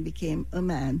and became a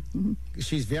man.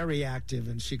 She's very active,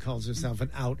 and she calls herself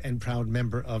an out and proud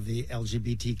member of the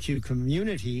LGBTQ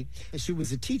community. She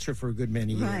was a teacher for a good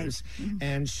many years,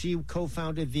 and she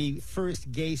co-founded the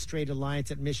first gay-straight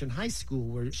alliance at Mission High School,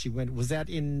 where she went. Was that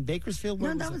in Bakersfield?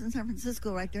 No, that was in San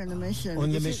Francisco, right there in the Mission. Oh,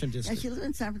 in the Mission District. And she lived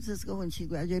in San Francisco when she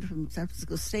graduated from San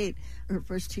Francisco State. Her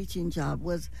first teaching job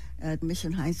was at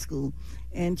Mission High School.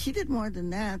 And she did more than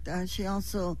that. She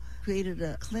also created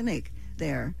a clinic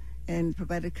there and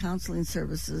provided counseling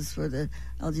services for the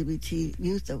LGBT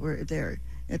youth that were there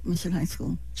at Mission High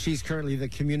School. She's currently the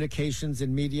Communications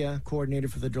and Media Coordinator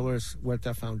for the Dolores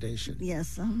Huerta Foundation.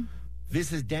 Yes.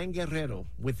 This is Dan Guerrero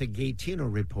with the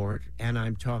Gaytino Report, and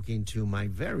I'm talking to my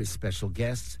very special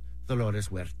guest, Dolores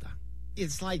Huerta.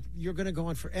 It's like you're going to go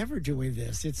on forever doing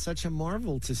this. It's such a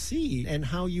marvel to see, and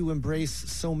how you embrace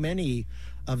so many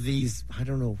of these, I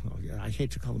don't know, I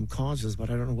hate to call them causes, but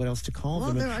I don't know what else to call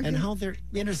them, and how they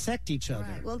intersect each other.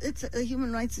 Right. Well, it's a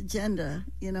human rights agenda,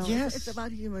 you know. Yes. It's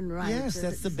about human rights. Yes,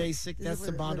 that's the basic, that's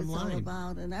the bottom line. What it's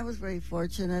all about. And I was very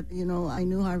fortunate, you know, I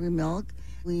knew Harvey Milk.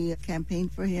 We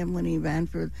campaigned for him when he ran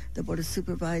for the Board of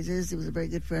Supervisors. He was a very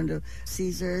good friend of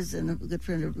Caesar's and a good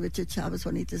friend of Richard Chavez,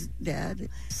 Juanita's dad.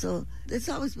 So it's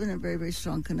always been a very, very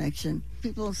strong connection.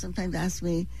 People sometimes ask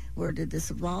me, where did this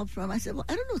evolve from? I said, well,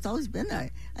 I don't know. It's always been there.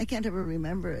 I can't ever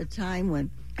remember a time when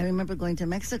I remember going to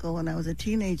Mexico when I was a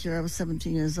teenager. I was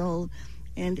 17 years old.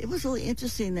 And it was really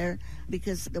interesting there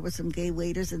because there were some gay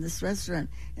waiters in this restaurant.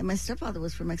 And my stepfather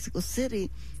was from Mexico City.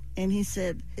 And he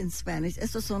said in Spanish,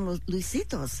 "Estos son los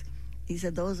Luisitos." He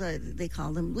said, "Those are," they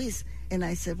call them Luis. And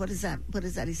I said, "What is that? What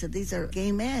is that?" He said, "These are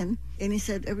gay men." And he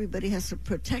said, "Everybody has to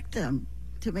protect them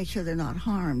to make sure they're not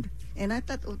harmed." And I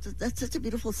thought, oh, that's such a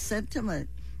beautiful sentiment.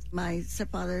 My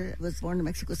stepfather was born in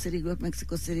Mexico City, grew up in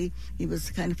Mexico City. He was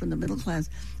kind of from the middle class.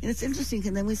 And it's interesting,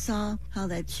 and then we saw how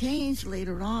that changed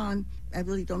later on. I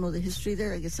really don't know the history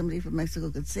there. I guess somebody from Mexico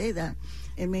could say that.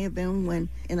 It may have been when,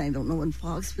 and I don't know when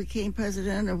Fox became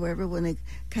president or wherever, when they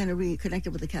kind of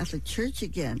reconnected with the Catholic Church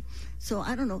again. So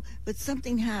I don't know, but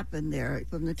something happened there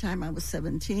from the time I was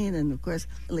 17, and of course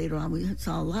later on we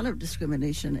saw a lot of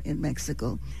discrimination in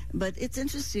Mexico. But it's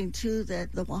interesting too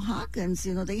that the Oaxacans,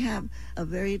 you know, they have a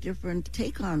very different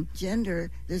take on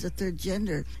gender. There's a third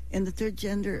gender, and the third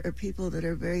gender are people that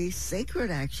are very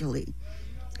sacred, actually.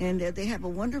 And they have a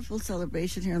wonderful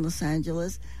celebration here in Los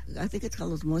Angeles. I think it's called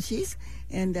Los Mochis.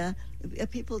 And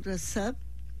people dress up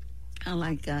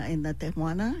like in the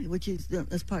Tejuana, which is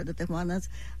as part of the Tejuanas,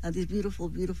 these beautiful,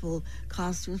 beautiful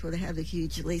costumes where they have the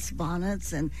huge lace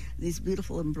bonnets and these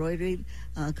beautiful embroidered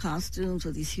costumes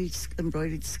with these huge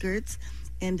embroidered skirts.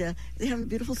 And they have a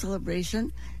beautiful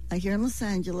celebration here in Los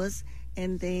Angeles.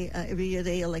 And they every year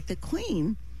they elect a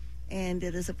queen. And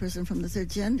it is a person from the third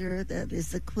gender that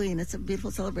is the queen. It's a beautiful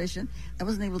celebration. I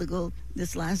wasn't able to go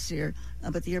this last year,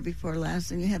 but the year before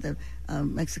last, and you had the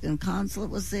Mexican consulate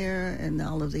was there, and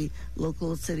all of the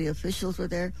local city officials were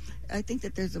there. I think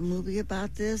that there's a movie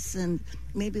about this, and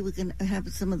maybe we can have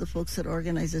some of the folks that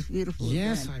organize this beautiful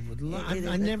Yes, event. I would love.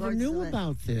 I never knew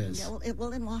about this. Yeah,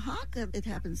 well, in Oaxaca, it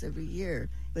happens every year,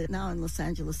 but now in Los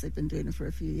Angeles, they've been doing it for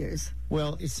a few years.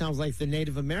 Well, it sounds like the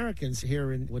Native Americans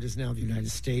here in what is now the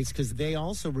United States, because they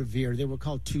also revere, they were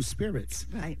called two spirits.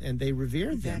 Right. And they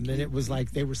revered them, and it was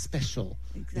like they were special,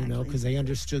 you know, because they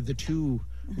understood the two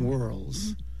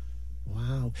worlds.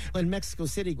 Wow. Well, in Mexico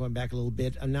City, going back a little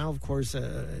bit, and now, of course,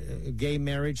 gay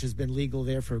marriage has been legal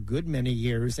there for a good many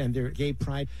years, and their gay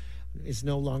pride is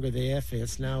no longer the F,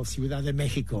 it's now Ciudad de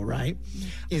Mexico, right?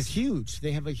 Is huge.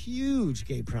 They have a huge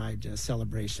gay pride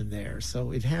celebration there.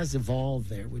 So it has evolved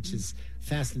there, which is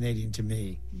fascinating to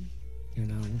me, you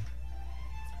know.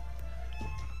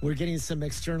 We're getting some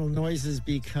external noises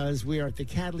because we are at the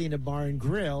Catalina Bar and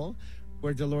Grill,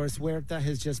 where Dolores Huerta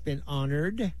has just been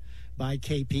honored by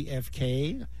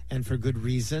KPFK, and for good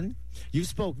reason. You've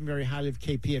spoken very highly of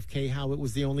KPFK, how it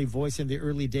was the only voice in the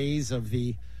early days of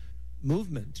the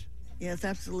movement. Yes,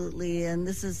 absolutely. And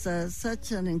this is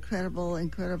such an incredible,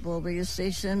 incredible radio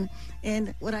station.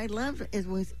 And what I love is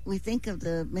we think of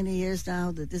the many years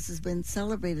now that this has been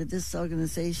celebrated, this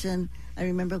organization. I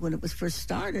remember when it was first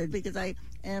started, because I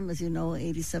am, as you know,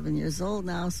 87 years old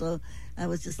now. So I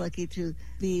was just lucky to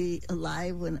be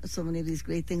alive when so many of these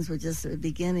great things were just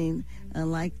beginning,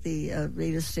 like the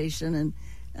radio station, and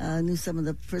knew some of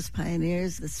the first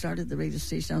pioneers that started the radio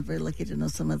station. I was very lucky to know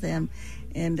some of them,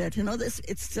 and to know this,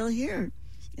 it's still here.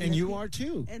 And you are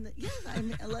too. And yes,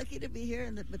 I'm lucky to be here,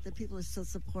 but the people are still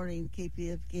supporting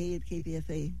KPFK and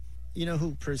KPFA. You know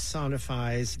who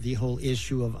personifies the whole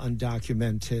issue of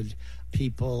undocumented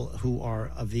people who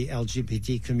are of the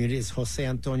LGBT community is Jose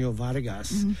Antonio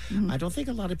Vargas. I don't think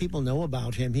a lot of people know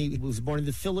about him. He was born in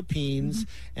the Philippines,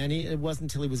 and it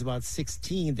wasn't until he was about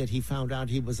 16 that he found out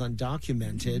he was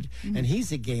undocumented, and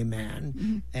he's a gay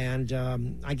man. And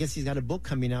I guess he's got a book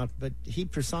coming out, but he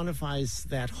personifies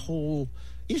that whole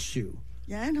issue.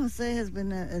 Yeah, and Jose has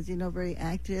been, as you know, very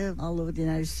active all over the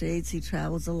United States. He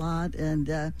travels a lot,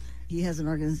 and he has an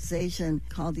organization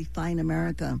called Define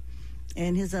America.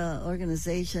 And his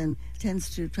organization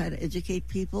tends to try to educate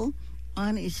people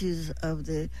on issues of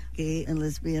the gay and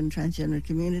lesbian transgender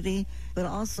community, but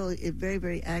also very,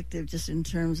 very active just in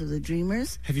terms of the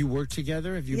Dreamers. Have you worked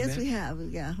together? Have you Yes, met? we have.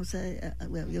 Yeah, Jose,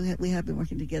 we have been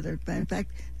working together. But in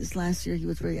fact, this last year he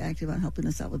was very active on helping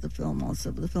us out with the film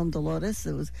also. The film Dolores,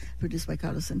 that was produced by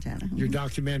Carlos Santana. Your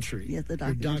documentary. Yes, the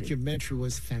documentary. Your documentary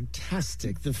was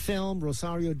fantastic. The film,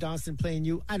 Rosario Dawson playing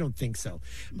you, I don't think so.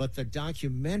 But the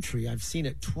documentary, I've seen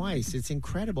it twice. It's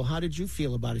incredible. How did you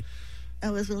feel about it? I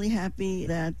was really happy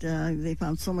that they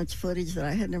found so much footage that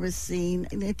I had never seen.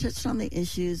 And they touched on the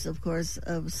issues, of course,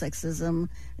 of sexism,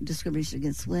 discrimination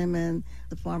against women,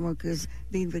 the farm workers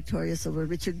being victorious over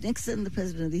Richard Nixon, the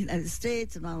President of the United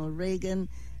States, and Ronald Reagan.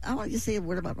 I want to say a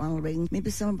word about Ronald Reagan. Maybe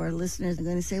some of our listeners are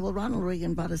going to say, well, Ronald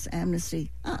Reagan brought us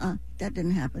amnesty. That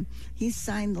didn't happen. He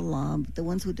signed the law. The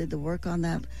ones who did the work on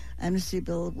that amnesty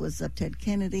bill was Ted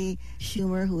Kennedy,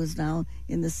 Schumer, who is now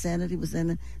in the Senate. He was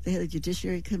in the head of the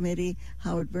Judiciary Committee,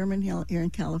 Howard Berman here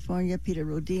in California, Peter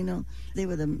Rodino. They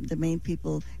were the main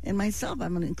people. And myself, I'm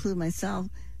going to include myself,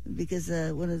 because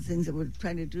one of the things that we're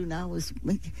trying to do now is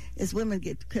make as women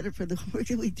get credit for the work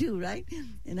that we do, right?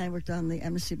 And I worked on the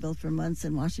amnesty bill for months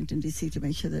in Washington, D.C. to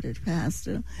make sure that it passed.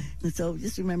 And so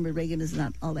just remember, Reagan is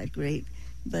not all that great.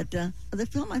 But the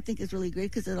film, I think, is really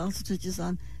great because it also touches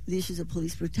on the issues of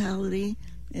police brutality.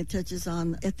 It touches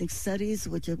on ethnic studies,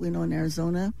 which we know in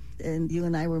Arizona. And you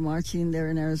and I were marching there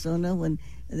in Arizona when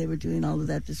they were doing all of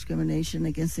that discrimination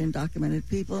against the undocumented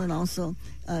people, and also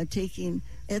taking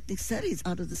ethnic studies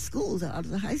out of the schools, out of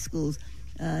the high schools.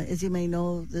 As you may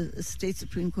know, the state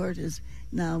Supreme Court has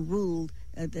now ruled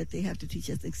that they have to teach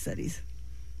ethnic studies.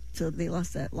 So they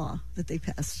lost that law that they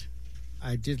passed.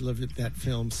 I did love that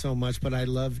film so much, but I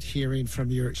loved hearing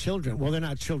from your children. Well, they're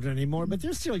not children anymore, but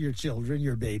they're still your children,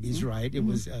 your babies, right? It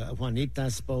was Juanita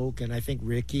spoke, and I think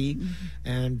Ricky.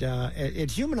 And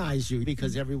it humanized you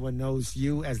because everyone knows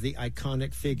you as the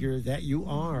iconic figure that you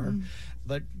are.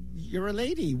 But you're a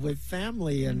lady with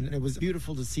family, and it was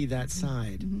beautiful to see that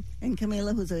side. And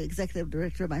Camila, who's the executive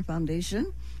director of my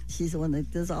foundation, she's the one that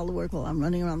does all the work while I'm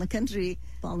running around the country,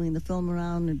 following the film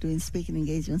around and doing speaking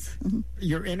engagements.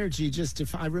 Your energy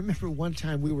I remember one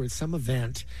time we were at some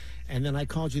event, and then I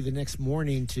called you the next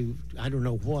morning to, I don't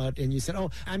know what, and you said,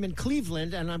 oh, I'm in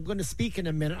Cleveland, and I'm going to speak in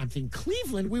a minute. I'm thinking,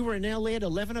 Cleveland? We were in L.A. at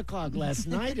 11 o'clock last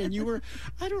night, and you were,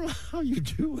 I don't know how you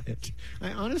do it.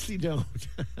 I honestly don't.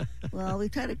 Well, we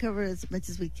try to cover as much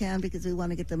as we can because we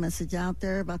want to get the message out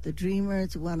there about the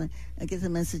Dreamers. We want to get the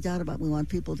message out about, we want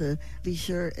people to be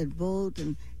sure and vote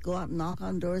and go out and knock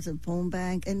on doors and phone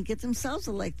bank and get themselves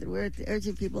elected. We're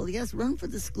urging people, yes, run for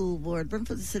the school board, run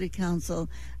for the city council.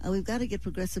 We've got to get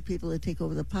progressive people to take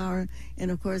over the power. And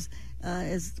of course,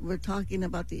 as we're talking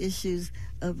about the issues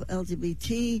of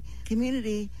LGBT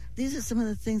community, these are some of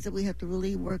the things that we have to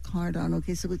really work hard on,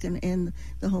 okay, so we can end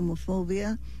the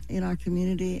homophobia in our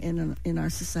community and in our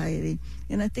society.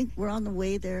 And I think we're on the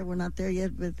way there. We're not there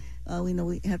yet, but we know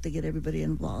we have to get everybody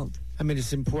involved. I mean,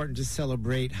 it's important to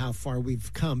celebrate how far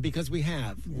we've come because we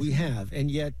have. Yes. We have.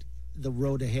 And yet the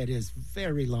road ahead is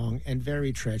very long and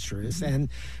very treacherous. And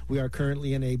we are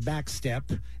currently in a back step,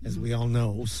 as we all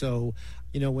know. So,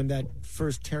 you know, when that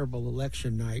first terrible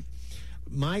election night,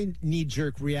 my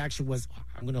knee-jerk reaction was,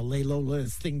 I'm going to lay low,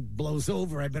 this thing blows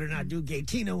over. I better not do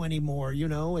Gaytino anymore, you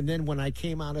know. And then when I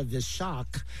came out of this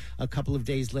shock a couple of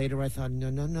days later, I thought,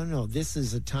 no. This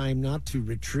is a time not to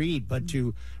retreat, but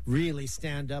to really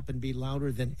stand up and be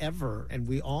louder than ever. And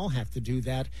we all have to do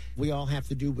that. We all have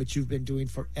to do what you've been doing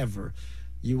forever.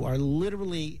 You are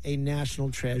literally a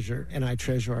national treasure, and I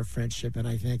treasure our friendship, and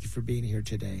I thank you for being here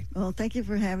today. Well, thank you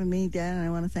for having me, Dan, and I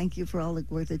want to thank you for all the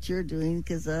work that you're doing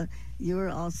because you are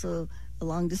also a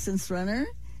long-distance runner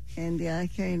and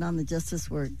carrying on the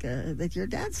justice work that your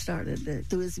dad started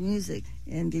through his music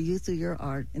and you through your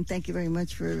art. And thank you very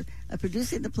much for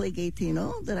producing the play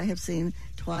Gaytino that I have seen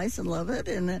twice and love it.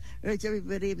 And urge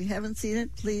everybody, if you haven't seen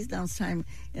it, please, now it's time.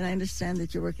 And I understand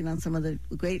that you're working on some other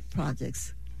great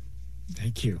projects.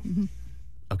 Thank you.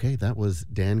 Okay, that was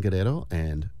Dan Guerrero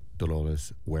and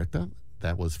Dolores Huerta.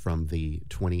 That was from the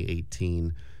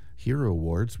 2018 Hero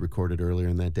Awards, recorded earlier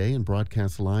in that day and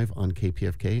broadcast live on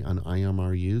KPFK on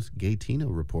IMRU's Gaytino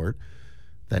Report,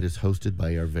 that is hosted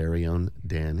by our very own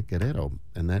Dan Guerrero.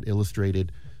 And that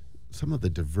illustrated some of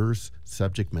the diverse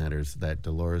subject matters that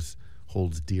Dolores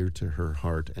holds dear to her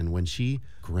heart. And when she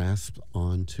grasps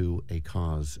onto a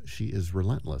cause, she is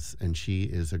relentless, and she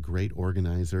is a great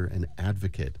organizer and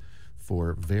advocate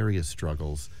for various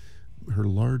struggles. Her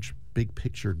large, big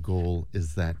picture goal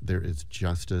is that there is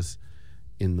justice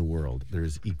in the world. There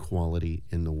is equality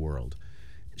in the world.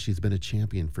 She's been a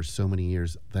champion for so many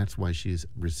years. That's why she's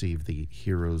received the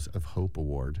Heroes of Hope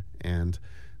Award. And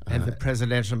the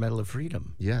Presidential Medal of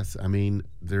Freedom. Yes. I mean,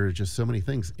 there are just so many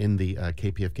things. In the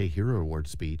KPFK Hero Award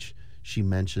speech, she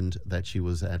mentioned that she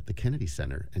was at the Kennedy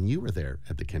Center, and you were there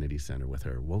at the Kennedy Center with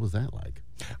her. What was that like?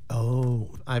 Oh,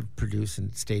 I've produced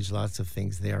and staged lots of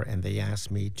things there, and they asked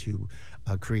me to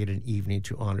create an evening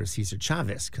to honor Cesar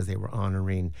Chavez, because they were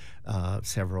honoring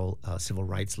several civil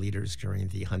rights leaders during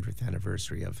the 100th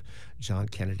anniversary of John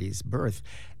Kennedy's birth.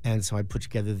 And so I put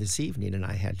together this evening, and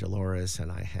I had Dolores,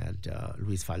 and I had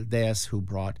Luis Valdez, who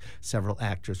brought several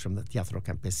actors from the Teatro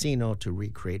Campesino to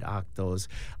recreate actos.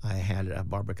 I had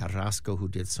Barbara Carrasco, who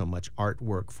did so much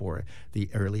artwork for the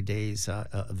early days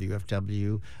of the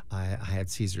UFW. I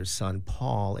had Caesar's son,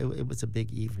 Paul. It was a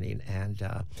big evening, and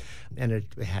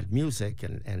it had music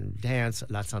and dance.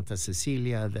 La Santa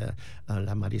Cecilia,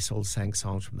 La Marisol sang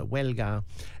songs from the Huelga,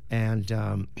 and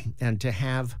to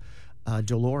have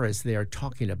Dolores there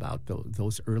talking about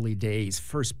those early days,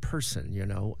 first person,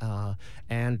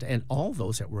 and all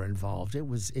those that were involved. It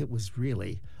was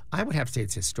really, I would have to say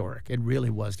it's historic. It really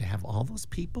was, to have all those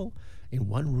people in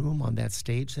one room on that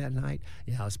stage that night.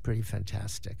 Yeah, it was pretty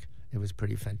fantastic. It was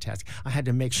pretty fantastic. I had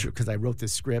to make sure, because I wrote the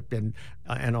script and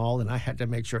I had to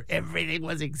make sure everything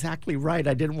was exactly right.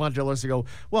 I didn't want Dolores to go,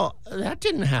 well, that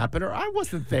didn't happen, or I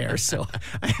wasn't there. So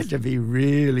I had to be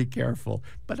really careful,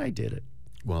 but I did it.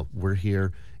 Well, we're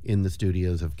here in the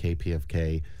studios of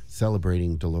KPFK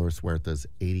celebrating Dolores Huerta's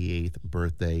 88th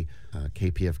birthday.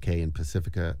 KPFK and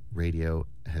Pacifica Radio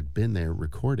had been there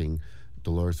recording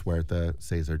Dolores Huerta,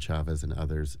 Cesar Chavez, and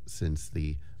others since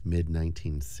the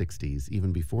mid-1960s,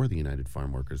 even before the United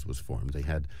Farm Workers was formed. They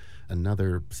had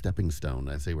another stepping stone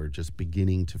as they were just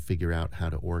beginning to figure out how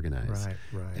to organize.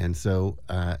 Right. And so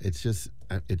it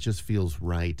just feels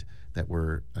right that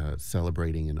we're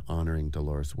celebrating and honoring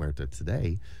Dolores Huerta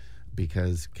today,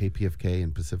 because KPFK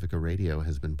and Pacifica Radio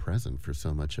has been present for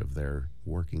so much of their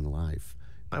working life.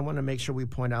 I want to make sure we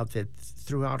point out that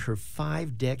throughout her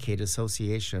 5-decade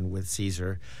association with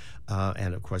Cesar,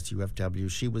 and of course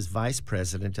UFW, she was vice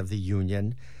president of the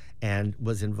union and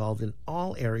was involved in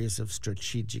all areas of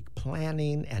strategic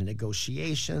planning and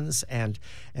negotiations, and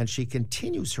she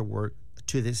continues her work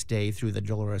to this day through the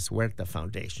Dolores Huerta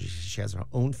Foundation. She has her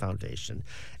own foundation,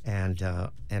 and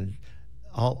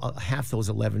all half those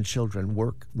 11 children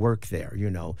work there,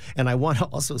 And I want to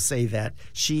also say that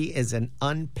she is an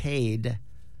unpaid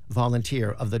volunteer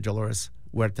of the Dolores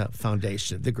Huerta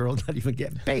Foundation. The girl not even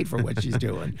getting paid for what she's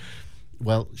doing.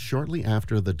 Well, shortly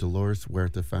after the Dolores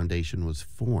Huerta Foundation was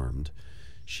formed,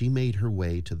 she made her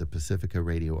way to the Pacifica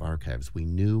Radio archives. We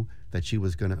knew that she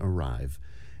was going to arrive,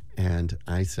 and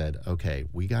I said, okay,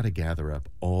 we got to gather up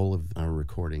all of our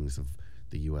recordings of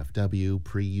the UFW,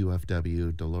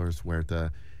 pre-UFW, Dolores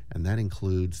Huerta, and that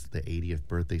includes the 80th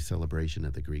birthday celebration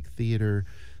at the Greek Theater.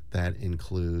 That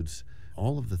includes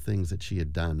all of the things that she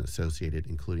had done associated,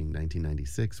 including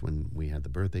 1996 when we had the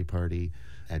birthday party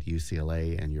at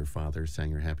UCLA and your father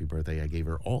sang her happy birthday. I gave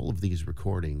her all of these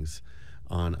recordings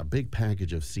on a big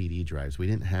package of CD drives. We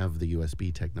didn't have the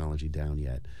USB technology down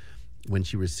yet. When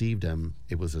she received them,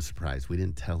 it was a surprise. We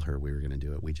didn't tell her we were going to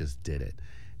do it. We just did it.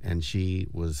 And she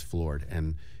was floored.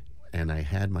 And I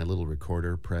had my little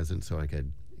recorder present so I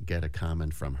could get a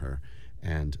comment from her.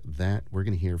 And that, we're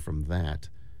going to hear from that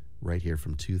right here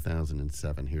from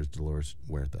 2007. Here's Dolores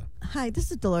Huerta. Hi,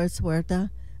 this is Dolores Huerta.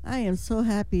 I am so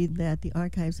happy that the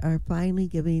archives are finally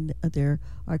giving their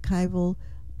archival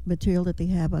material that they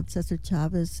have on Cesar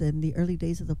Chavez and the early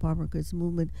days of the farm workers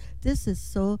movement. This is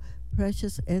so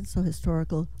precious and so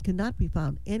historical, cannot be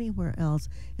found anywhere else,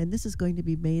 and this is going to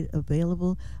be made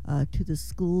available to the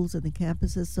schools and the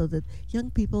campuses so that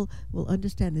young people will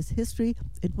understand this history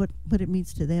and what it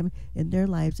means to them in their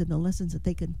lives and the lessons that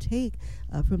they can take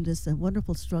from this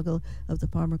wonderful struggle of the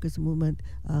farm workers movement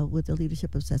with the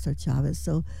leadership of Cesar Chavez.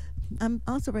 So I'm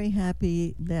also very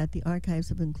happy that the archives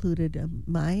have included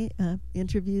my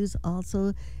interviews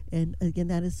also, and again,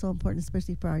 that is so important,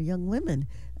 especially for our young women,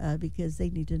 because they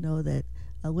need to know know that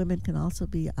women can also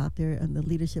be out there in the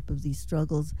leadership of these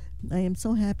struggles. I am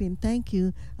so happy, and thank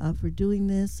you for doing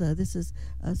this. This is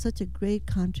such a great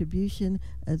contribution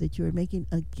that you are making,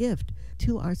 a gift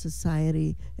to our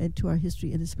society and to our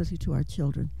history, and especially to our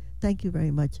children. Thank you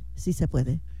very much. Si se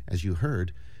puede. As you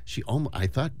heard, I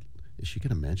thought, is she going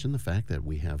to mention the fact that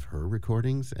we have her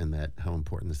recordings and that how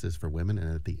important this is for women?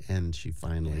 And at the end, she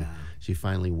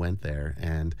finally went there,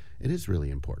 and it is really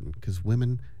important because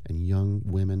women and young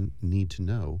women need to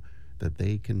know that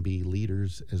they can be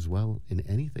leaders as well in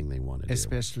anything they want to do.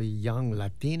 Especially young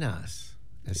Latinas,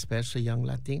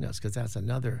 because that's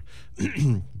another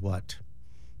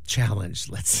challenge,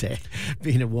 let's say,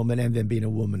 being a woman and then being a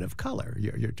woman of color.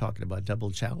 You're talking about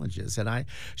double challenges. And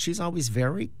she's always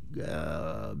very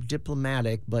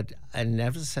diplomatic, and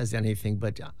never says anything.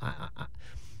 But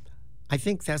I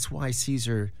think that's why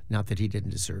Caesar, not that he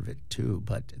didn't deserve it too,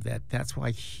 but that's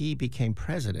why he became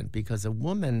president, because a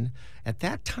woman at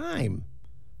that time,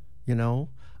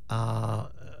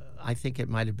 I think it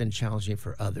might have been challenging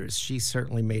for others. She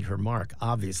certainly made her mark.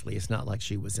 Obviously, it's not like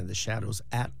she was in the shadows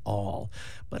at all.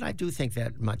 But I do think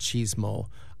that machismo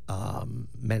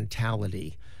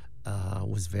mentality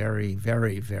was very,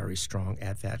 very, very strong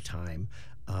at that time.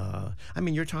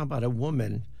 You're talking about a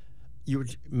woman. You were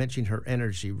mentioning her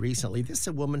energy recently. This is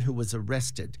a woman who was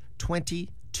arrested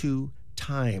 22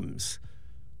 times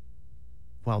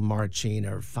while marching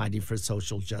or fighting for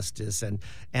social justice,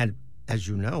 and as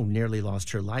you know, nearly lost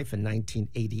her life in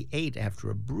 1988 after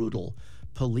a brutal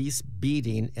police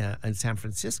beating in San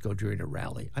Francisco during a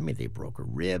rally. They broke her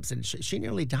ribs, and she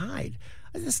nearly died.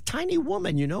 This tiny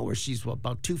woman, where she's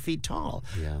about 2 feet tall.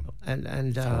 Yeah,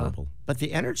 and horrible. But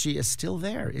the energy is still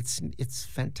there. It's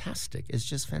fantastic. It's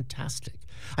just fantastic.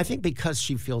 I think because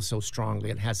she feels so strongly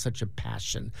and has such a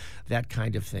passion, that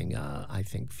kind of thing, I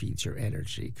think, feeds your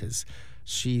energy, because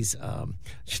she's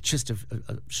just a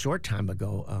short time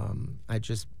ago, I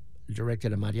just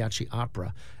directed a mariachi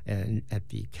opera at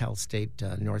the Cal State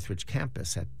Northridge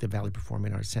campus at the Valley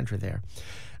Performing Arts Center there.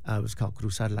 It was called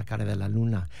Cruzar la Cara de la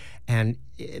Luna. And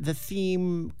the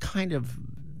theme kind of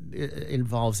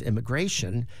involves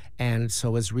immigration. And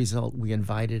so as a result, we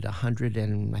invited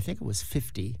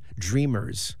 50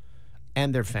 dreamers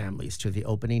and their families to the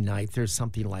opening night. There's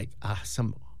something like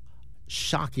some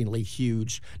shockingly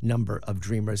huge number of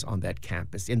dreamers on that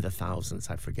campus, in the thousands.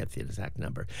 I forget the exact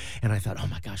number. And I thought, oh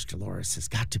my gosh, Dolores has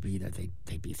got to be there.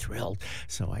 They'd be thrilled.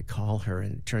 So I call her,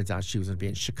 and it turns out she was going to be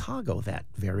in Chicago that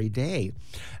very day,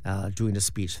 doing a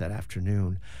speech that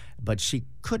afternoon. But she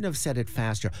couldn't have said it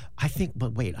faster. I think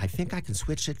I can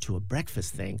switch it to a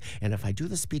breakfast thing. And if I do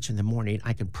the speech in the morning,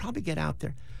 I can probably get out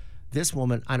there. This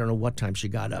woman, I don't know what time she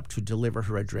got up to deliver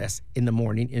her address in the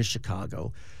morning in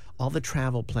Chicago. All the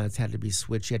travel plans had to be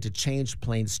switched. She had to change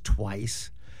planes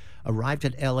twice. Arrived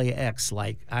at LAX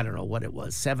like, I don't know what it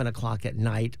was, 7 o'clock at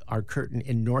night. Our curtain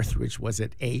in Northridge was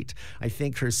at 8. I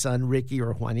think her son, Ricky,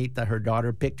 or Juanita, her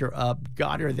daughter, picked her up,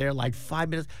 got her there like 5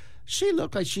 minutes. She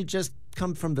looked like she'd just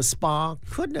come from the spa.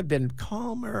 Couldn't have been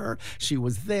calmer. She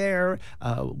was there.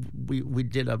 We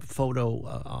did a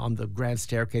photo on the grand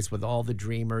staircase with all the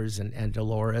dreamers and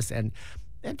Dolores. And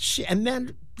then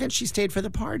she stayed for the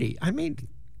party.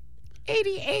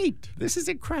 88. This is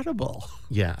incredible.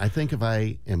 Yeah, I think if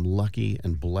I am lucky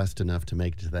and blessed enough to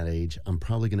make it to that age, I'm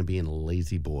probably going to be in a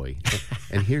lazy boy.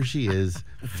 And here she is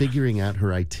figuring out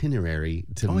her itinerary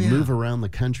to move around the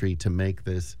country to make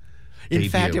this In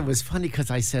fact, it was funny because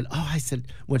I said,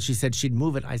 when she said she'd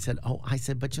move it, I said,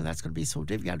 but that's going to be so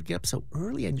difficult. You got to get up so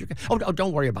early, and you're going to,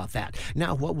 don't worry about that.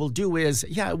 Now, what we'll do is,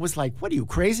 it was like, what are you,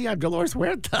 crazy? I'm Dolores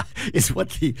Huerta, is what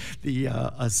the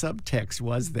subtext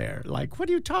was there. Like, what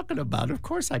are you talking about? Of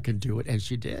course I can do it. And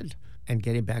she did. And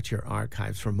getting back to your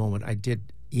archives for a moment, I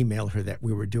did email her that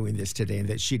we were doing this today and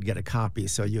that she'd get a copy,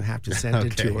 so you have to send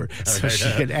it to her so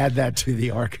she can add that to the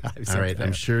archives. All right,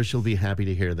 I'm sure she'll be happy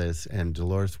to hear this. And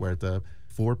Dolores Huerta,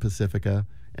 for Pacifica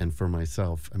and for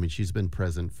myself, I mean, she's been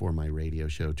present for my radio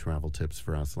show, Travel Tips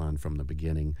for Aslan, from the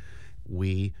beginning.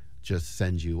 We just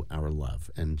send you our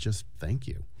love and just thank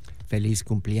you. Feliz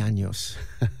cumpleaños.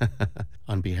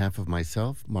 On behalf of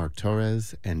myself, Mark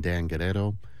Torres, and Dan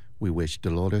Guerrero, we wish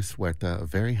Dolores Huerta a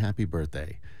very happy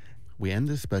birthday. We end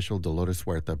this special Dolores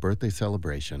Huerta birthday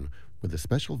celebration with a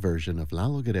special version of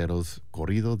Lalo Guerrero's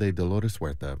Corrido de Dolores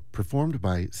Huerta, performed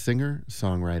by singer,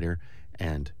 songwriter,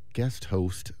 and guest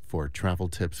host for Travel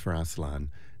Tips for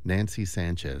Aslan, Nancy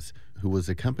Sanchez, who was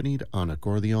accompanied on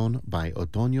accordion by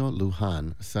Otoño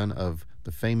Luján, son of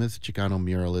the famous Chicano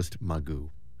muralist Magu,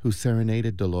 who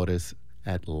serenaded Dolores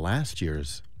at last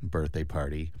year's birthday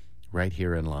party right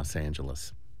here in Los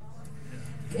Angeles.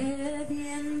 Qué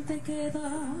bien te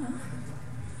queda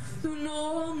tu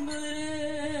nombre,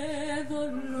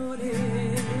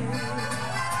 Dolores,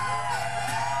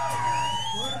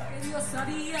 porque Dios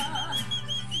sabía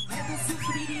que tú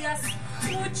sufrirías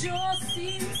muchos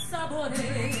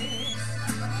sinsabores.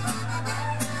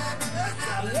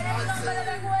 Y el nombre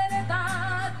de huerta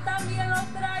también lo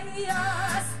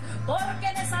traías, porque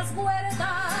en esas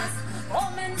huertas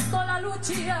comenzó la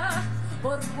lucha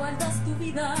por cuál das tu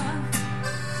vida.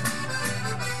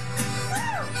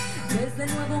 Desde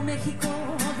Nuevo México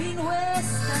vino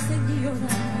esta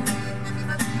señora,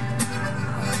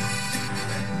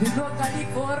 vino a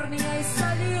California y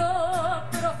salió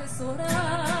profesora.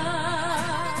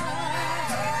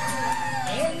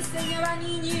 Enseñaba a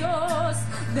niños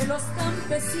de los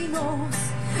campesinos,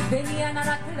 venían a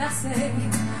la clase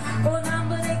con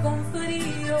hambre y con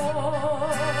frío.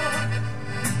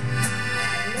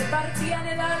 Le partían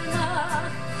el alma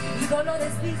y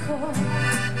Dolores dijo: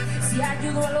 si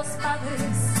ayudo a los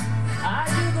padres,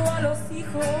 ayudo a los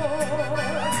hijos.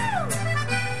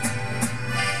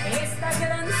 Esta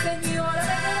gran señora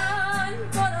de gran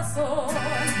corazón,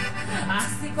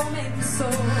 así comenzó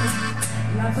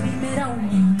la primera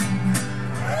unión.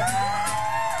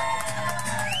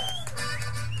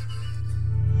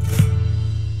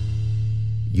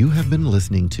 You have been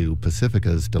listening to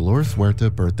Pacifica's Dolores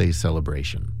Huerta birthday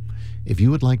celebration. If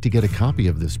you would like to get a copy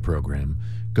of this program,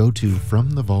 go to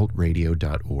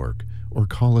FromTheVaultRadio.org or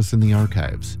call us in the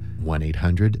archives,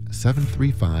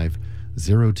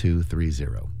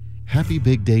 1-800-735-0230. Happy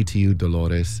big day to you,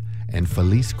 Dolores, and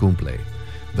Feliz Cumple.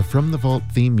 The From the Vault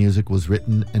theme music was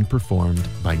written and performed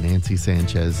by Nancy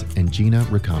Sanchez and Gina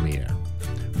Recamier.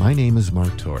 My name is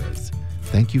Mark Torres.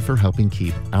 Thank you for helping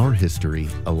keep our history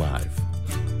alive.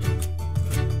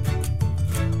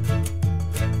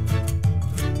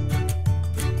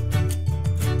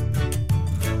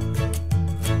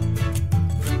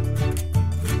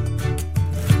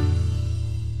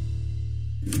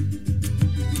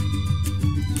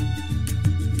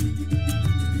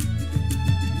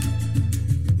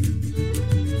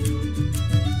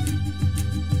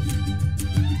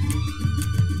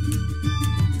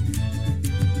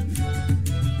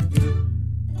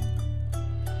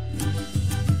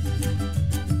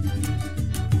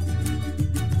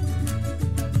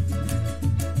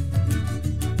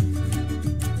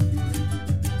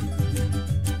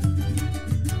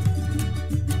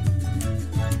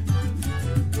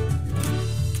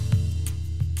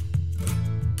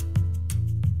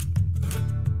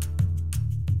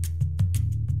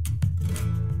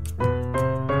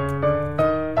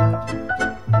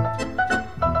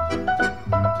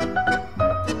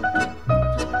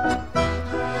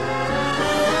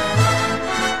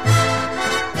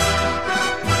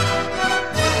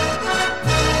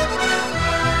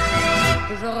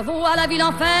 La ville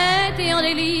en fête et en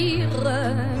délire,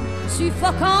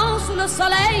 suffoquant sous le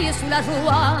soleil et sous la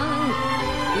joie,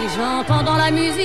 et j'entends dans la musique